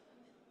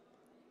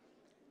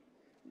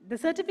 The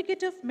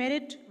certificate of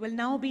merit will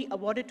now be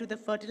awarded to the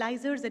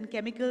Fertilizers and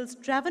Chemicals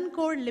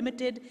Travancore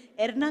Limited,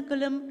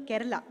 Ernakulam,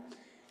 Kerala.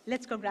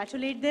 Let's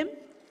congratulate them,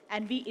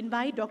 and we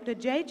invite Dr.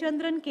 Jay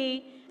Chandran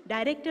K,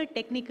 Director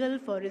Technical,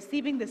 for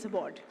receiving this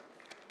award.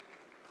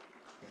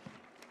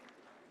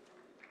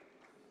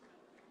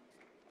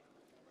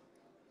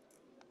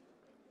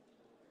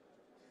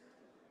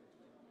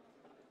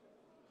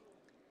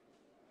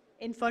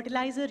 In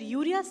fertilizer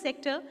urea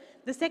sector,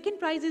 the second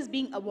prize is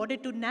being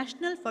awarded to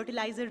National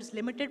Fertilizers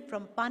Limited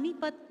from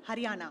Panipat,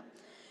 Haryana.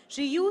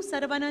 Shri U.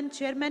 Saravanan,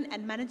 Chairman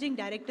and Managing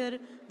Director,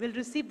 will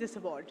receive this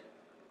award.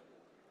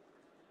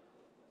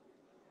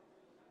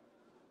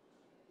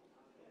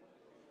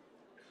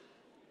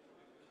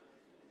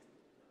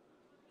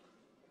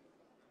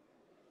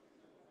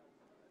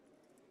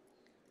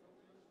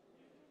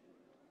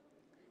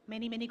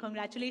 Many, many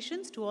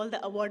congratulations to all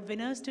the award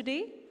winners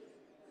today.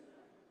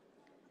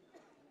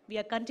 We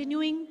are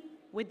continuing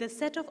with the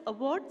set of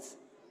awards.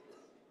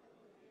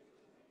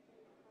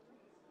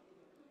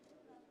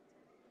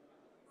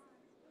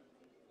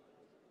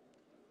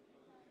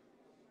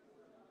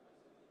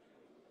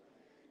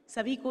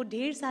 सभी को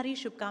ढेर सारी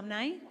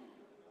शुभकामनाएं.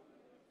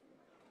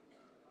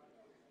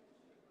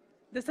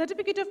 The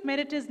certificate of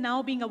merit is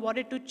now being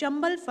awarded to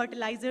Chambal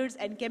Fertilizers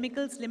and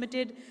Chemicals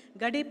Limited,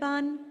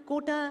 Gadepan,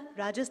 Kota,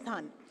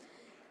 Rajasthan.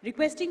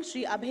 Requesting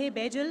Shri Abhay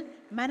Bejal,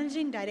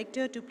 Managing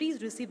Director, to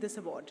please receive this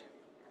award.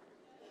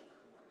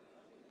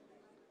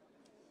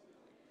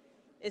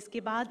 इसके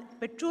बाद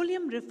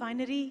petroleum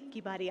refinery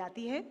की बारी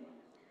आती है.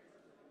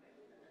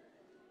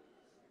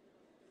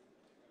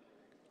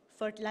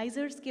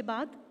 फर्टिलाइजर्स के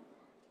बाद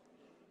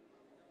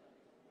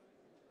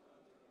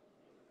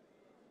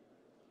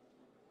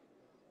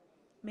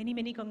many,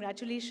 many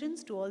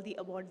congratulations to all the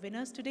award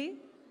winners today.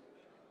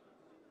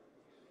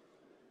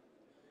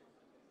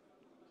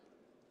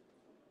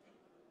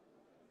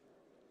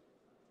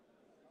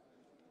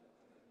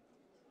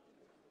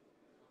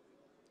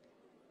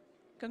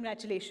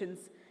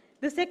 Congratulations.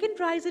 The second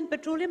prize in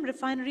petroleum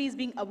refinery is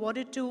being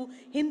awarded to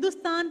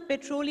Hindustan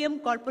Petroleum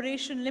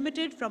Corporation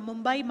Limited from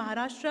Mumbai,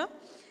 Maharashtra.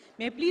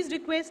 May I please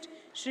request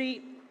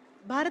Shri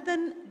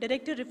Bharatan,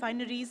 Director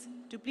Refineries,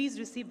 to please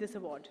receive this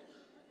award.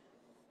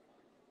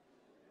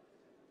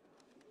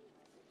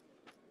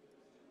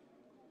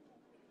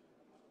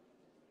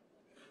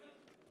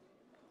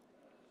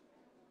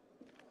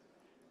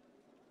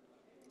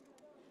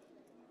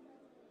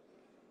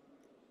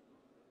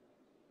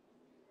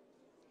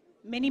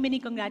 Many, many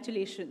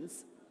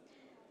congratulations.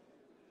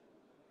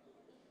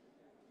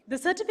 The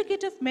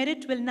certificate of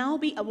merit will now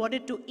be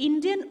awarded to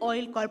Indian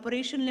Oil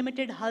Corporation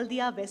Limited,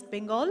 Haldia, West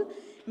Bengal.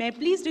 May I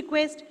please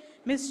request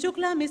Ms.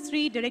 Shukla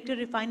Misri, Director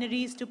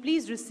Refineries, to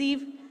please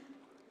receive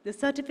the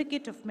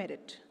certificate of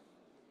merit.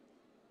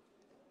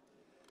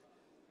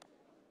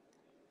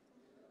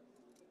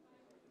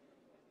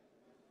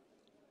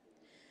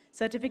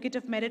 Certificate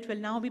of merit will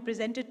now be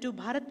presented to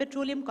Bharat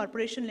Petroleum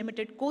Corporation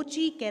Limited,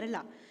 Kochi,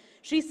 Kerala.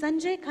 Shri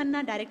Sanjay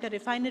Khanna, Director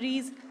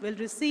Refineries, will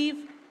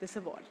receive this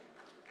award.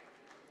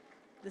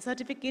 The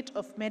certificate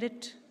of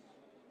merit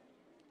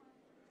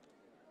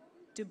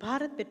to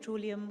Bharat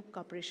Petroleum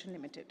Corporation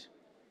Limited.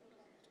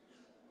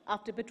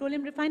 After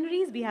petroleum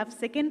refineries, we have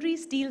secondary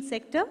steel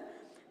sector.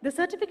 The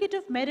certificate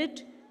of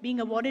merit being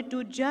awarded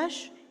to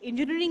Jash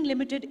Engineering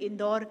Limited,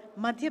 Indore,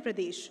 Madhya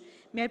Pradesh.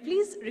 May I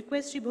please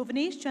request Shri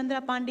Bhuvanesh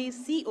Chandra Pandey,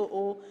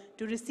 COO,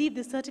 to receive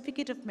the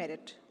certificate of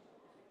merit.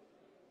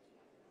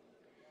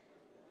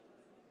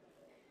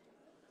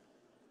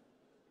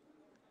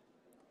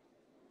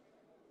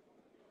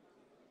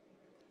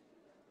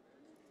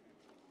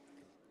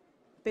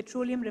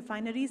 Petroleum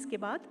refineries के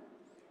बाद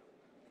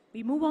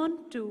We move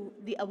on to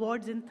the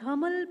awards in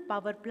thermal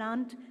power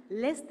plant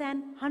less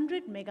than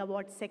 100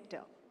 megawatt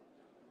sector.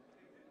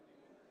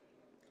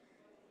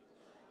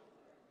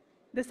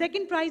 The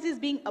second prize is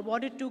being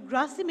awarded to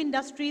Grasim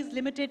Industries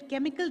Limited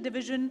Chemical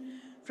Division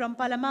from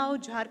Palamau,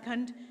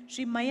 Jharkhand.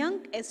 Shri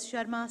Mayank S.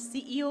 Sharma,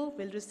 CEO,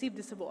 will receive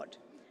this award.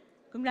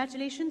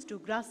 Congratulations to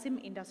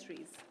Grasim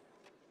Industries.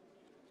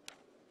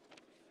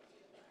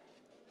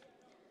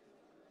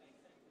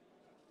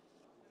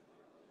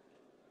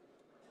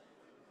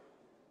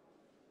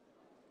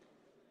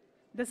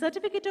 The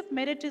certificate of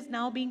merit is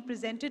now being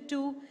presented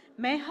to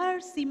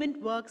Mehar Cement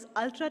Works,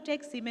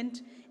 Ultratech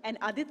Cement and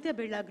Aditya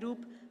Birla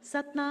Group,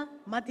 Satna,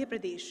 Madhya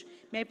Pradesh.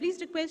 May I please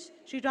request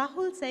Shri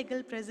Rahul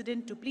Sehgal,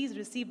 President, to please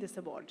receive this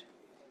award.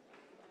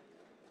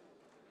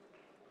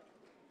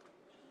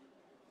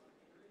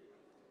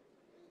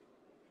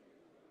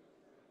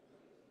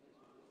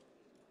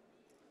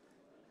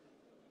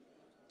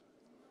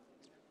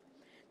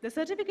 The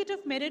certificate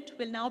of merit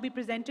will now be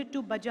presented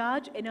to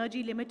Bajaj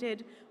Energy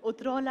Limited,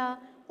 Utrola,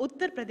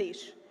 Uttar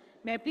Pradesh.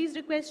 May I please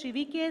request Shri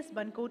VKS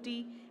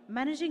Bankoti,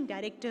 Managing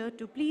Director,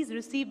 to please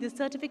receive this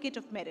certificate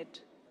of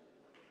merit.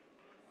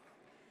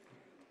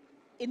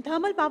 In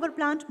thermal power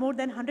plant more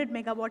than 100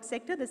 megawatt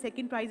sector, the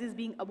second prize is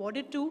being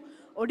awarded to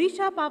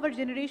Odisha Power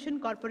Generation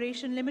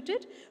Corporation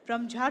Limited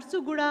from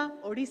Jharsuguda,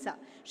 Odisha.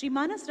 Shri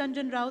Manas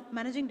Ranjan Raut,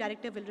 Managing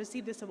Director, will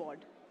receive this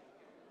award.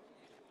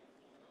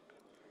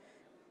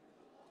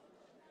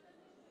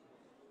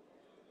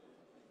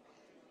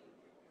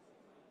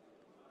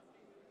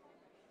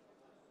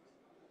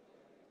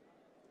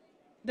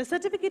 The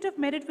certificate of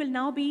merit will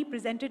now be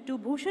presented to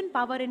Bhushan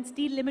Power and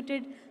Steel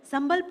Limited,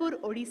 Sambalpur,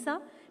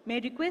 Odisha. May I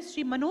request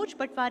Shri Manoj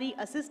Patwari,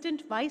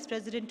 Assistant Vice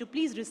President, to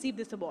please receive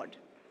this award.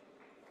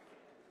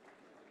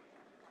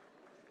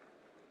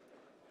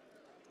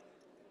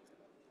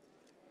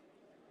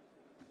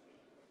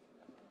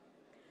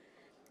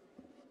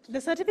 The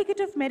certificate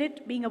of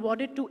merit being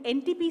awarded to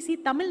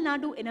NTPC Tamil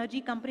Nadu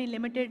Energy Company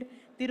Limited,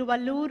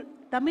 Tiruvallur,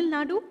 Tamil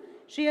Nadu.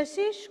 Shri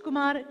Ashish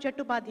Kumar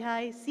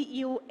Chattopadhyay,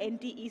 CEO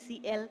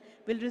NTECL,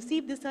 will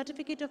receive the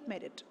certificate of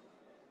merit.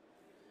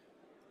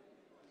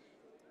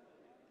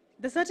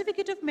 The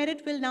certificate of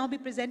merit will now be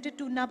presented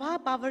to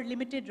Nabha Power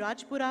Limited,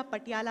 Rajpura,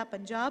 Patiala,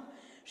 Punjab.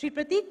 Shri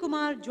Prateek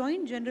Kumar,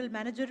 Joint General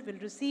Manager, will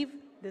receive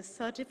this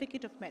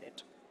certificate of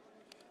merit.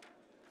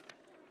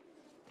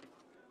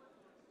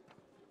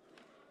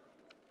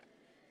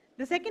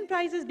 The second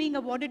prize is being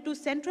awarded to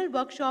Central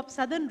Workshop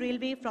Southern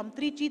Railway from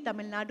Trichy,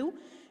 Tamil Nadu.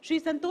 Shri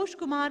Santosh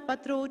Kumar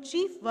Patro,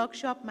 Chief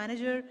Workshop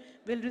Manager,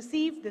 will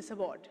receive this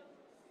award.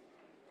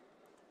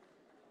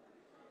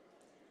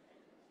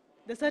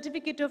 The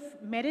certificate of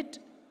merit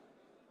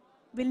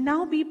will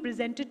now be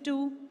presented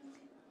to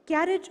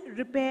Carriage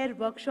Repair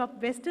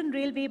Workshop, Western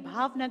Railway,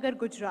 Bhavnagar,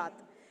 Gujarat.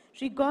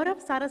 Shri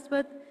Gaurav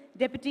Saraswat,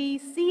 Deputy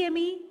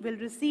CME, will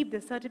receive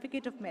the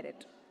certificate of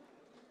merit.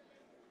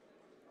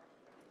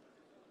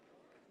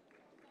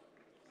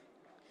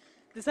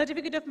 The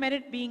certificate of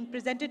merit being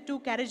presented to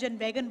Carriage and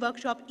Wagon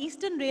Workshop,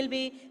 Eastern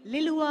Railway,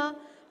 Lilhua,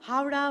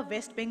 Howrah,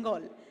 West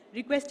Bengal.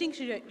 Requesting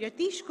Shri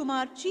Yatish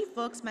Kumar, Chief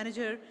Works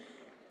Manager,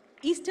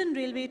 Eastern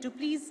Railway, to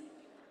please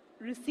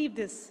receive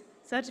this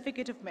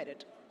certificate of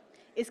merit.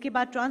 Iske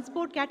baad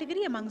transport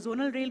category among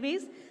zonal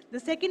railways. The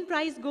second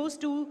prize goes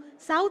to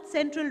South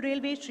Central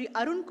Railway. Shri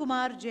Arun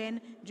Kumar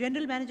Jain,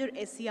 General Manager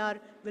SCR,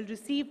 will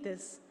receive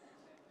this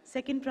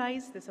second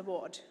prize, this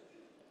award.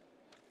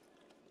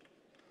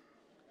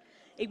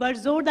 एक बार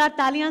जोरदार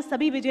तालियां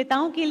सभी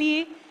विजेताओं के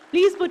लिए.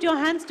 Please put your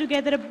hands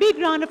together. A big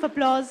round of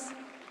applause.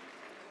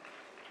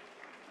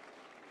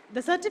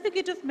 The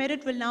certificate of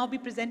merit will now be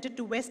presented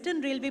to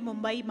Western Railway,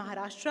 Mumbai,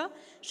 Maharashtra.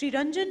 Shri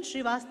Ranjan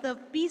Srivastav,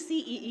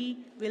 PCEE,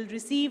 will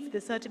receive the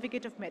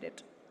certificate of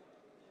merit.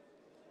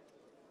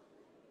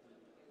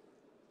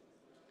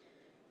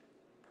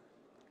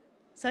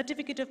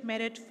 Certificate of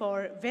merit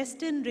for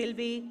Western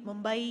Railway,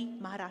 Mumbai,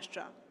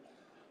 Maharashtra.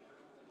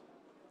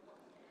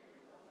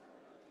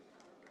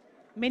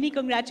 Many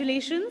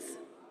congratulations.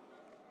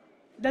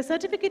 The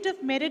certificate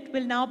of merit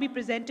will now be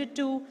presented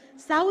to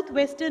South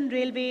Western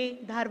Railway,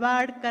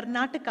 Dharwad,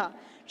 Karnataka.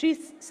 Shri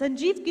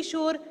Sanjeev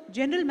Kishore,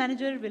 General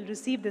Manager, will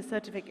receive this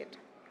certificate.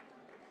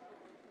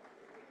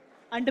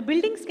 Under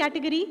Buildings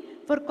category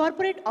for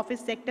Corporate Office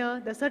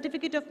Sector, the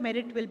certificate of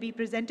merit will be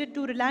presented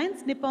to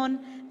Reliance Nippon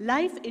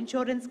Life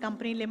Insurance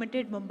Company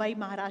Limited, Mumbai,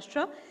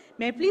 Maharashtra.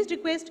 May I please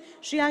request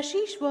Shri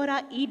Ashish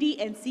Vora,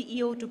 ED and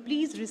CEO, to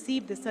please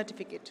receive this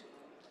certificate.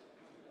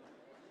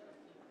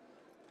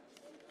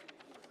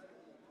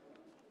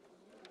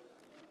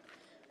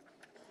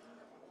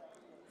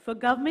 For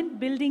Government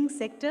Building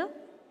Sector,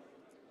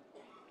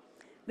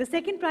 the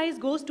second prize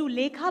goes to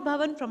Lekha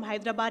Bhavan from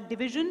Hyderabad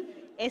Division,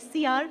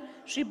 SCR.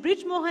 Shri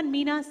Brij Mohan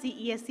Meena,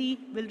 CESE,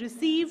 will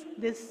receive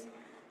this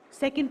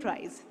second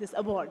prize, this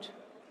award.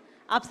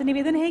 आपसे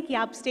निवेदन है कि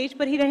आप stage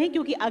पर ही रहें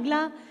क्योंकि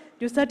अगला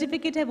जो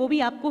सर्टिफिकेट है वो भी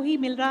आपको ही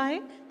मिल रहा है,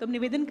 तो हम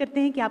निवेदन करते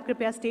हैं कि आप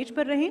कृपया स्टेज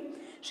पर रहें.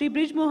 Shri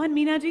bridge Mohan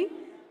Meena ji,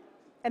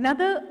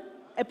 another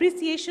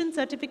appreciation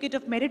certificate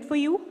of merit for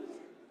you.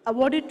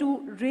 awarded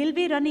to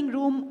Railway Running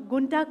Room,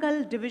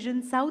 Guntakal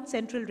Division, South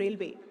Central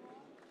Railway.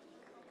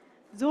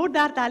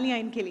 जोरदार तालियां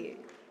इनके लिए.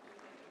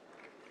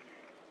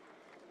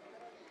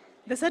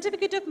 The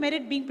certificate of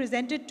merit being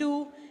presented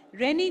to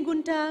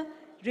Renigunta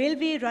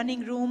Railway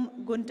Running Room,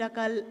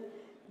 Guntakal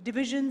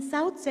Division,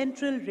 South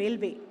Central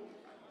Railway.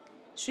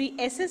 Shri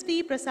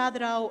SSV Prasad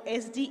Rao,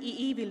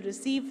 SDEE, will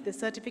receive the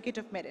certificate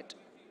of merit.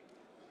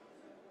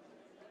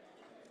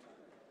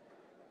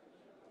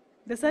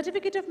 The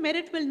certificate of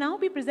merit will now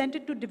be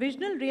presented to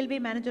Divisional Railway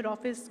Manager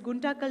Office,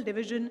 Guntakal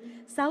Division,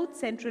 South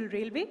Central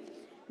Railway.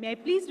 May I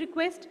please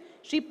request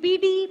Shri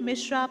P.D.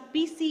 Mishra,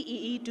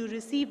 PCEE, to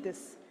receive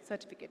this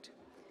certificate.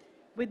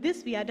 With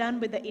this, we are done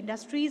with the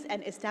Industries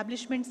and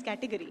Establishments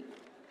category.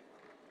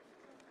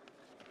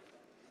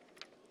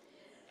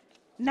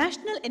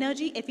 National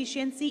Energy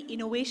Efficiency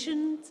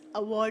Innovations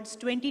Awards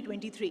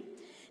 2023.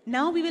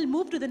 Now we will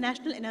move to the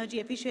National Energy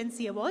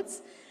Efficiency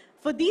Awards.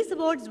 For these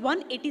awards,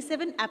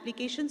 187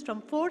 applications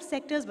from 4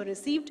 sectors were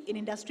received in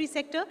industry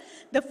sector.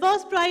 The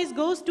first prize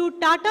goes to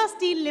Tata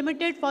Steel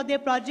Limited for their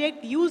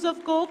project Use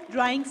of Coke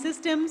Drying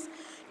Systems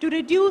to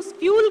reduce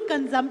fuel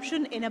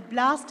consumption in a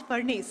blast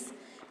furnace.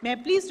 May I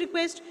please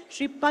request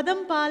Shri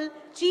Padampal,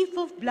 Chief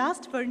of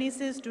Blast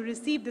Furnaces, to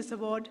receive this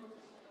award.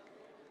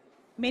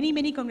 Many,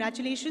 many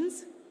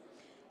congratulations.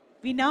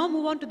 We now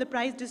move on to the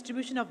prize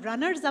distribution of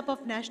runners-up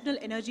of National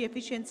Energy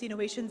Efficiency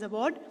Innovations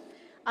Award.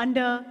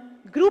 Under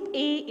Group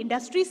A,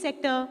 Industry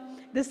Sector,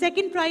 the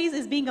second prize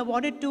is being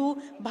awarded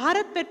to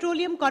Bharat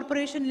Petroleum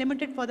Corporation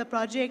Limited for the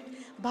project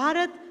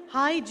Bharat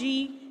High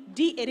G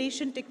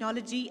De-Aeration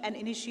Technology and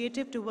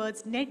Initiative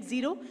Towards Net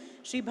Zero.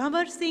 Shri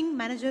Bhavar Singh,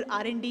 Manager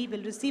R&D,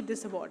 will receive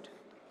this award.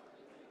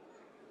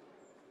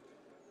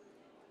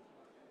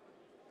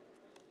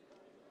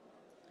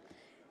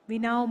 We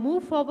now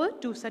move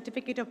forward to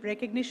Certificate of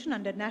Recognition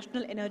under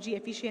National Energy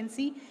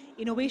Efficiency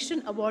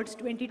Innovation Awards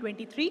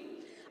 2023.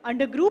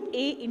 Under Group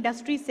A,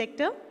 Industry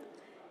Sector,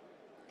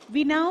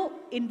 we now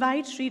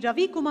invite Shri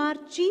Ravi Kumar,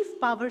 Chief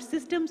Power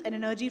Systems and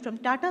Energy from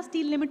Tata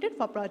Steel Limited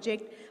for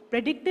project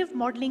Predictive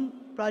Modeling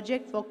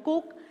Project for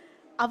Coke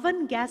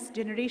Oven Gas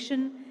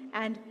Generation,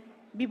 and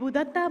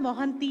Bibudatta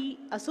Mohanty,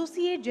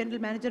 Associate General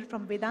Manager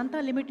from Vedanta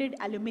Limited,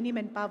 Aluminium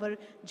and Power,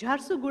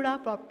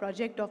 Jharsuguda, for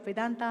project of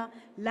Vedanta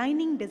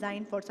Lining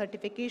Design for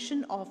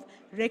Certification of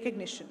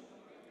Recognition.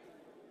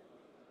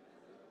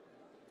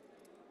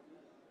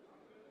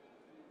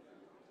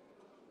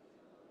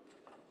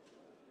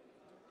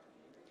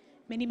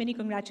 Many, many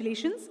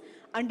congratulations.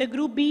 Under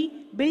Group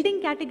B,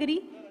 Building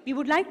category, we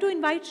would like to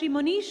invite Shri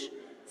Monish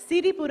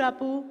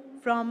Siripurapu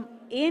from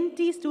ANT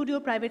Studio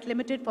Private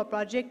Limited for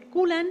project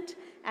Coolant,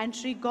 and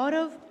Shri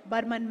Gaurav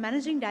Barman,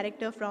 Managing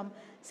Director from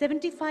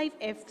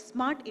 75F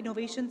Smart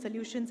Innovation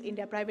Solutions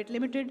India Private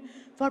Limited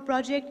for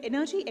project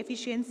Energy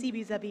Efficiency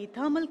vis-a-vis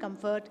Thermal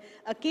Comfort,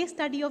 a case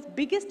study of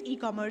biggest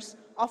e-commerce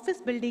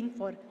office building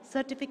for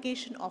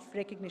certification of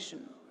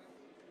recognition.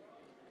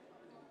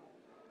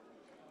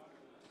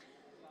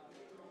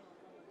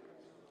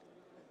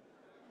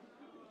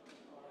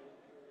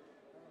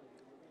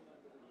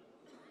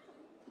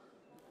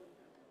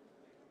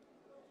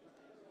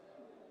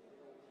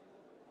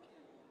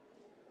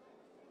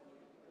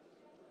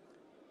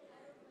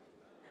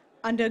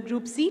 Under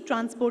Group C,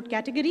 Transport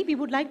category, we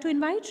would like to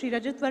invite Shri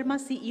Rajat Verma,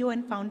 CEO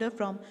and founder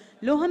from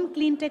Loham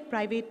Cleantech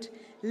Private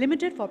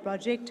Limited for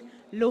project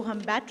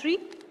Loham Battery,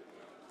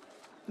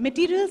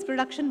 materials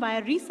production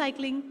via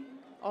recycling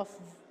of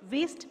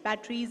waste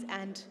batteries,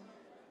 and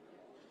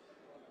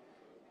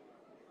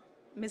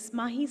Ms.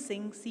 Mahi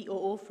Singh,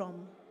 COO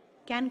from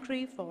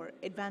Cancray for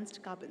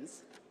advanced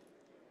carbons.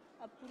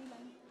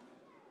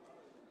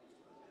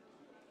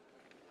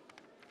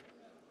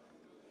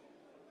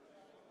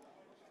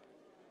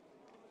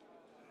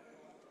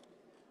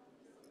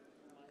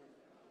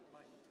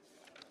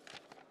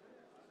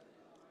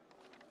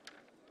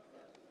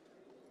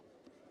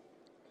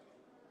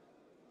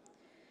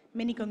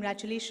 Many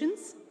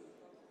congratulations.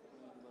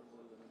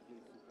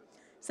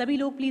 सभी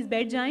लोग please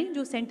बैठ जाएं,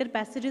 जो centre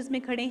passages में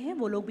खड़े हैं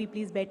वो लोग भी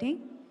प्लीज बैठें.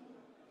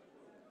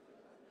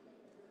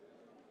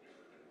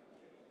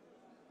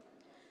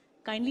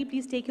 Kindly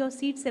please take your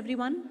seats,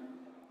 everyone.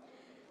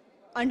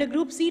 Under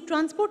Group C,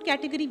 Transport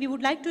category, we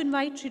would like to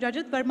invite Shri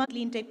Rajat Verma,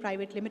 Cleantech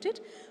Private Limited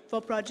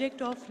for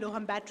project of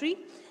Loham Battery,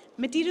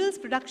 materials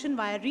production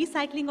via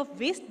recycling of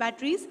waste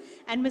batteries,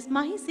 and Ms.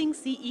 Mahi Singh,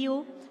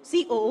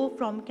 COO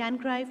from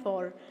Cancray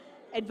for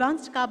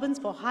advanced carbons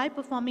for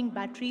high-performing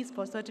batteries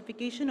for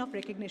certification of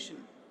recognition.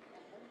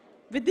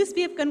 With this,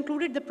 we have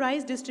concluded the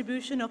prize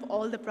distribution of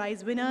all the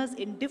prize winners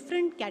in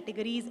different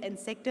categories and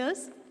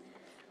sectors.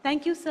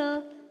 Thank you,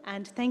 sir,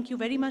 and thank you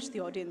very much,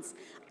 the audience.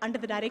 Under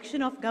the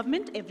direction of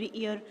government, every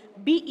year,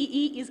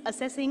 BEE is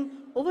assessing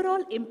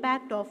overall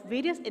impact of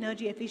various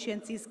energy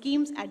efficiency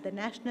schemes at the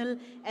national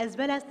as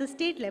well as the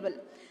state level.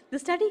 The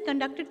study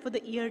conducted for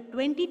the year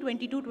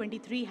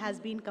 2022-23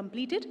 has been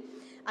completed.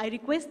 I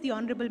request the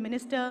Honorable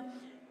Minister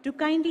to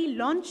kindly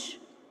launch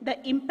the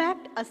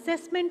Impact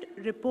Assessment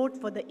Report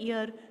for the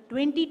year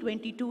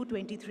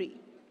 2022-23.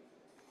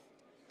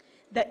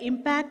 the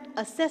Impact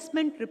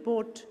Assessment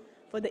Report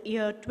for the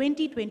year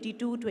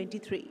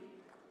 2022-23.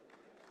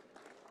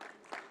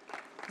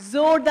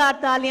 जोरदार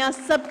तालियां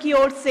सबकी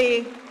ओर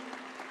से।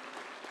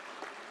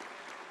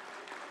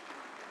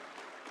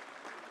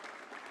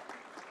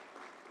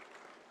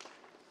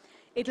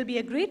 It will be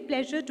a great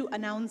pleasure to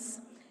announce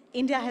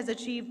India has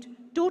achieved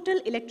total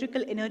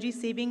electrical energy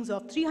savings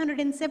of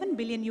 307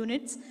 billion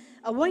units,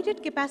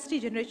 avoided capacity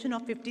generation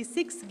of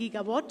 56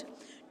 gigawatt,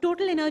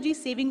 total energy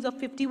savings of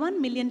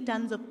 51 million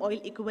tons of oil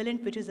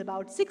equivalent, which is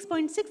about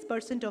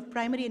 6.6% of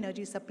primary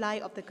energy supply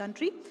of the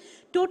country,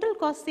 total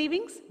cost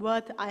savings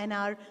worth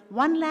INR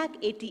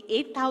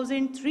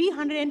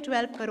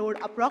 1,88,312 crore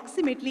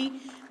approximately,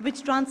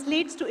 which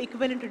translates to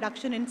equivalent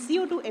reduction in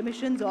CO2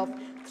 emissions of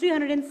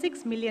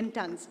 306 million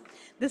tons.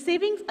 The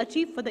savings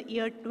achieved for the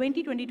year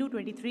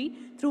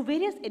 2022-23 through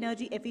various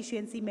energy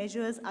efficiency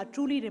measures are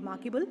truly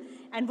remarkable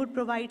and would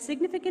provide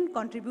significant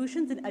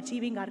contributions in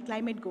achieving our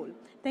climate goal.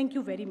 Thank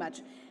you very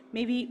much.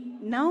 May we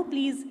now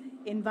please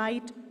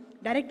invite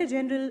Director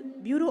General,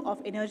 Bureau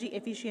of Energy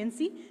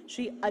Efficiency,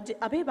 Shri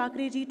Abhay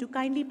Bakre ji, to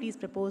kindly please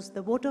propose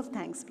the vote of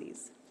thanks,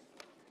 please.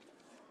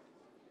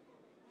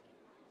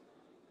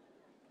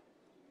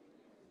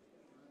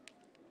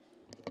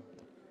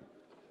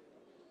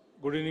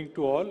 Good evening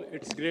to all.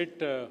 It's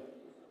great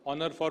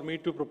honor for me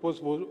to propose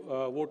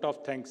vote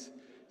of thanks.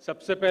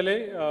 सबसे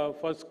पहले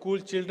for school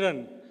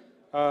children,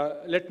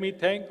 let me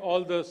thank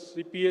all the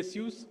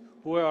CPSUs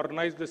who have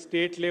organized the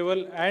state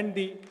level and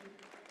the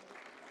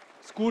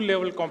school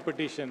level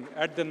competition.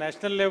 At the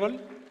national level,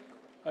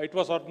 it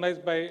was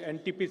organized by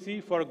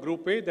NTPC for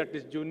Group A, that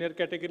is junior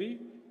category,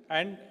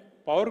 and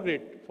Power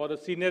Grid for the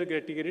senior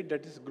category,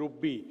 that is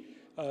Group B.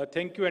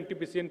 Thank you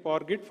NTPC and Power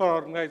Grid for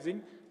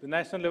organizing the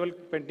national level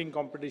painting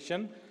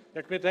competition.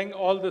 Let me thank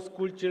all the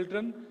school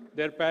children,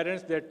 their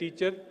parents, their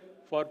teachers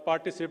for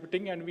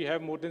participating, and we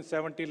have more than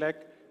 70 lakh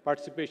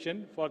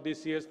participation for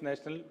this year's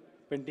national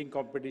painting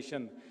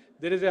competition.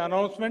 There is an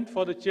announcement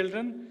for the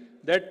children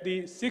that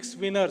the 6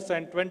 winners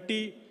and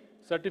 20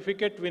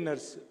 certificate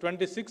winners,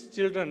 26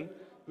 children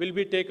will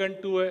be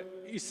taken to a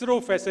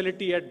ISRO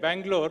facility at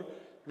Bangalore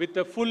with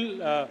a full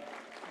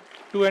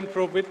to and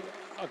fro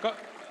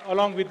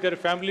along with their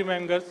family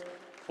members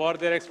for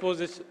their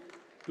exposure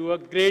to a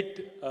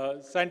great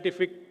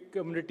scientific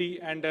community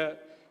and a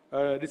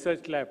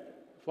research lab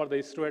for the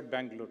ISRO at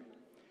Bangalore.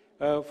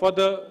 For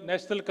the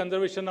National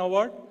Conservation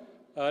Award,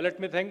 let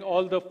me thank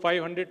all the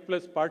 500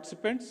 plus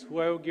participants who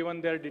have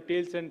given their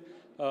details and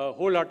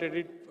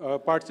wholeheartedly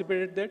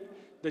participated that.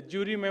 The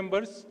jury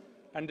members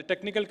and the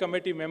technical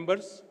committee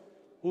members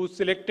who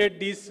selected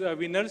these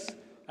winners,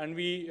 and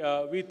we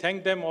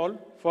thank them all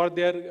for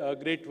their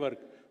great work.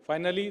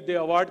 Finally, the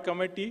award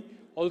committee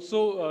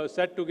also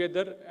sat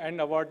together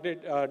and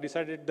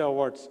decided the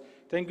awards.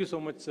 Thank you so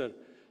much, sir.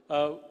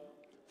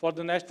 For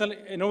the National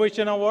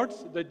Innovation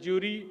Awards, the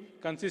jury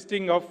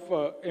consisting of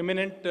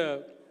eminent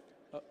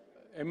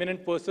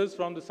persons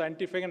from the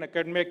scientific and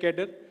academic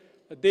cadre,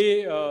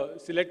 they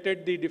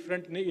selected the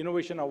different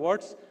innovation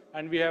awards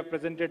and we have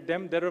presented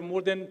them. There are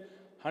more than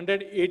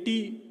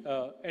 180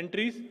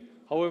 entries.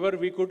 However,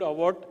 we could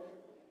award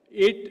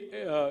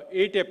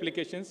 8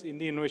 applications in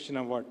the Innovation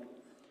Award.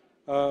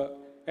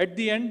 At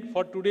the end,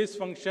 for today's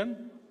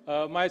function,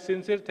 my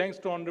sincere thanks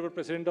to Honorable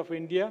President of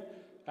India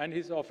and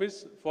his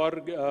office for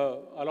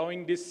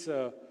allowing this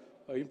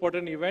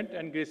important event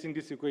and gracing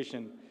this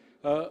occasion.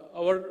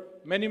 Our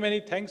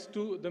many thanks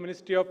to the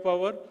Ministry of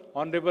Power,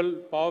 Honorable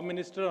Power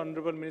Minister,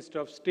 Honorable Minister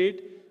of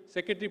State,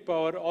 Secretary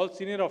Power, all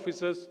senior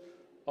officers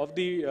of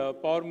the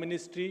Power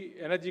Ministry,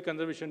 Energy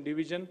Conservation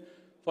Division,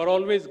 for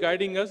always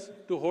guiding us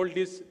to hold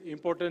this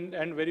important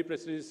and very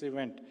prestigious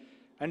event.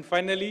 And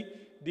finally,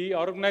 the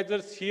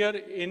organizers here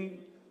in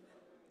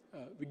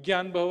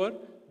Vigyan Bhawan,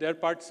 their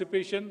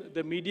participation,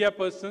 the media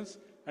persons,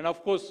 and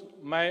of course,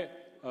 my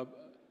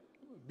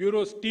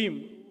Bureau's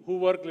team who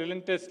work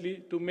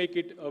relentlessly to make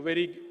it a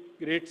very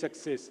great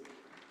success.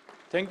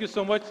 Thank you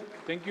so much.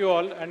 Thank you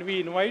all. And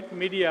we invite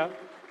media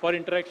for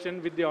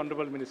interaction with the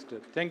Honorable Minister.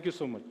 Thank you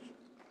so much.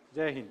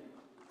 Jai Hind.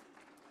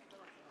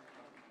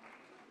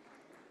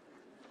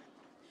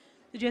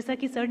 तो जैसा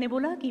कि sir ने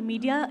बोला कि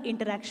media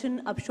interaction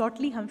अब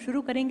shortly हम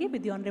शुरू करेंगे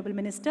with the honourable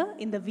minister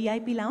in the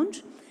VIP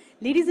lounge.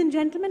 Ladies and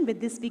gentlemen, with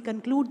this we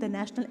conclude the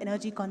National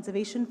Energy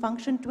Conservation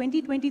Function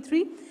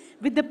 2023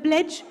 with the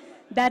pledge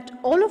that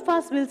all of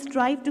us will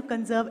strive to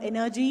conserve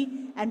energy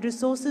and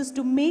resources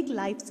to make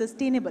life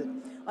sustainable.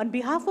 On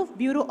behalf of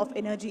Bureau of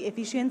Energy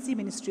Efficiency,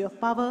 Ministry of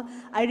Power,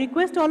 I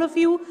request all of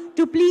you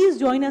to please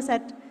join us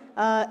at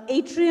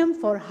atrium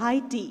for high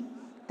tea.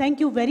 Thank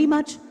you very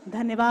much.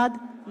 Dhanyavad,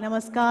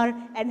 Namaskar,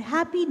 and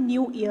Happy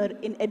New Year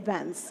in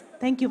advance.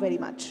 Thank you very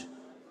much.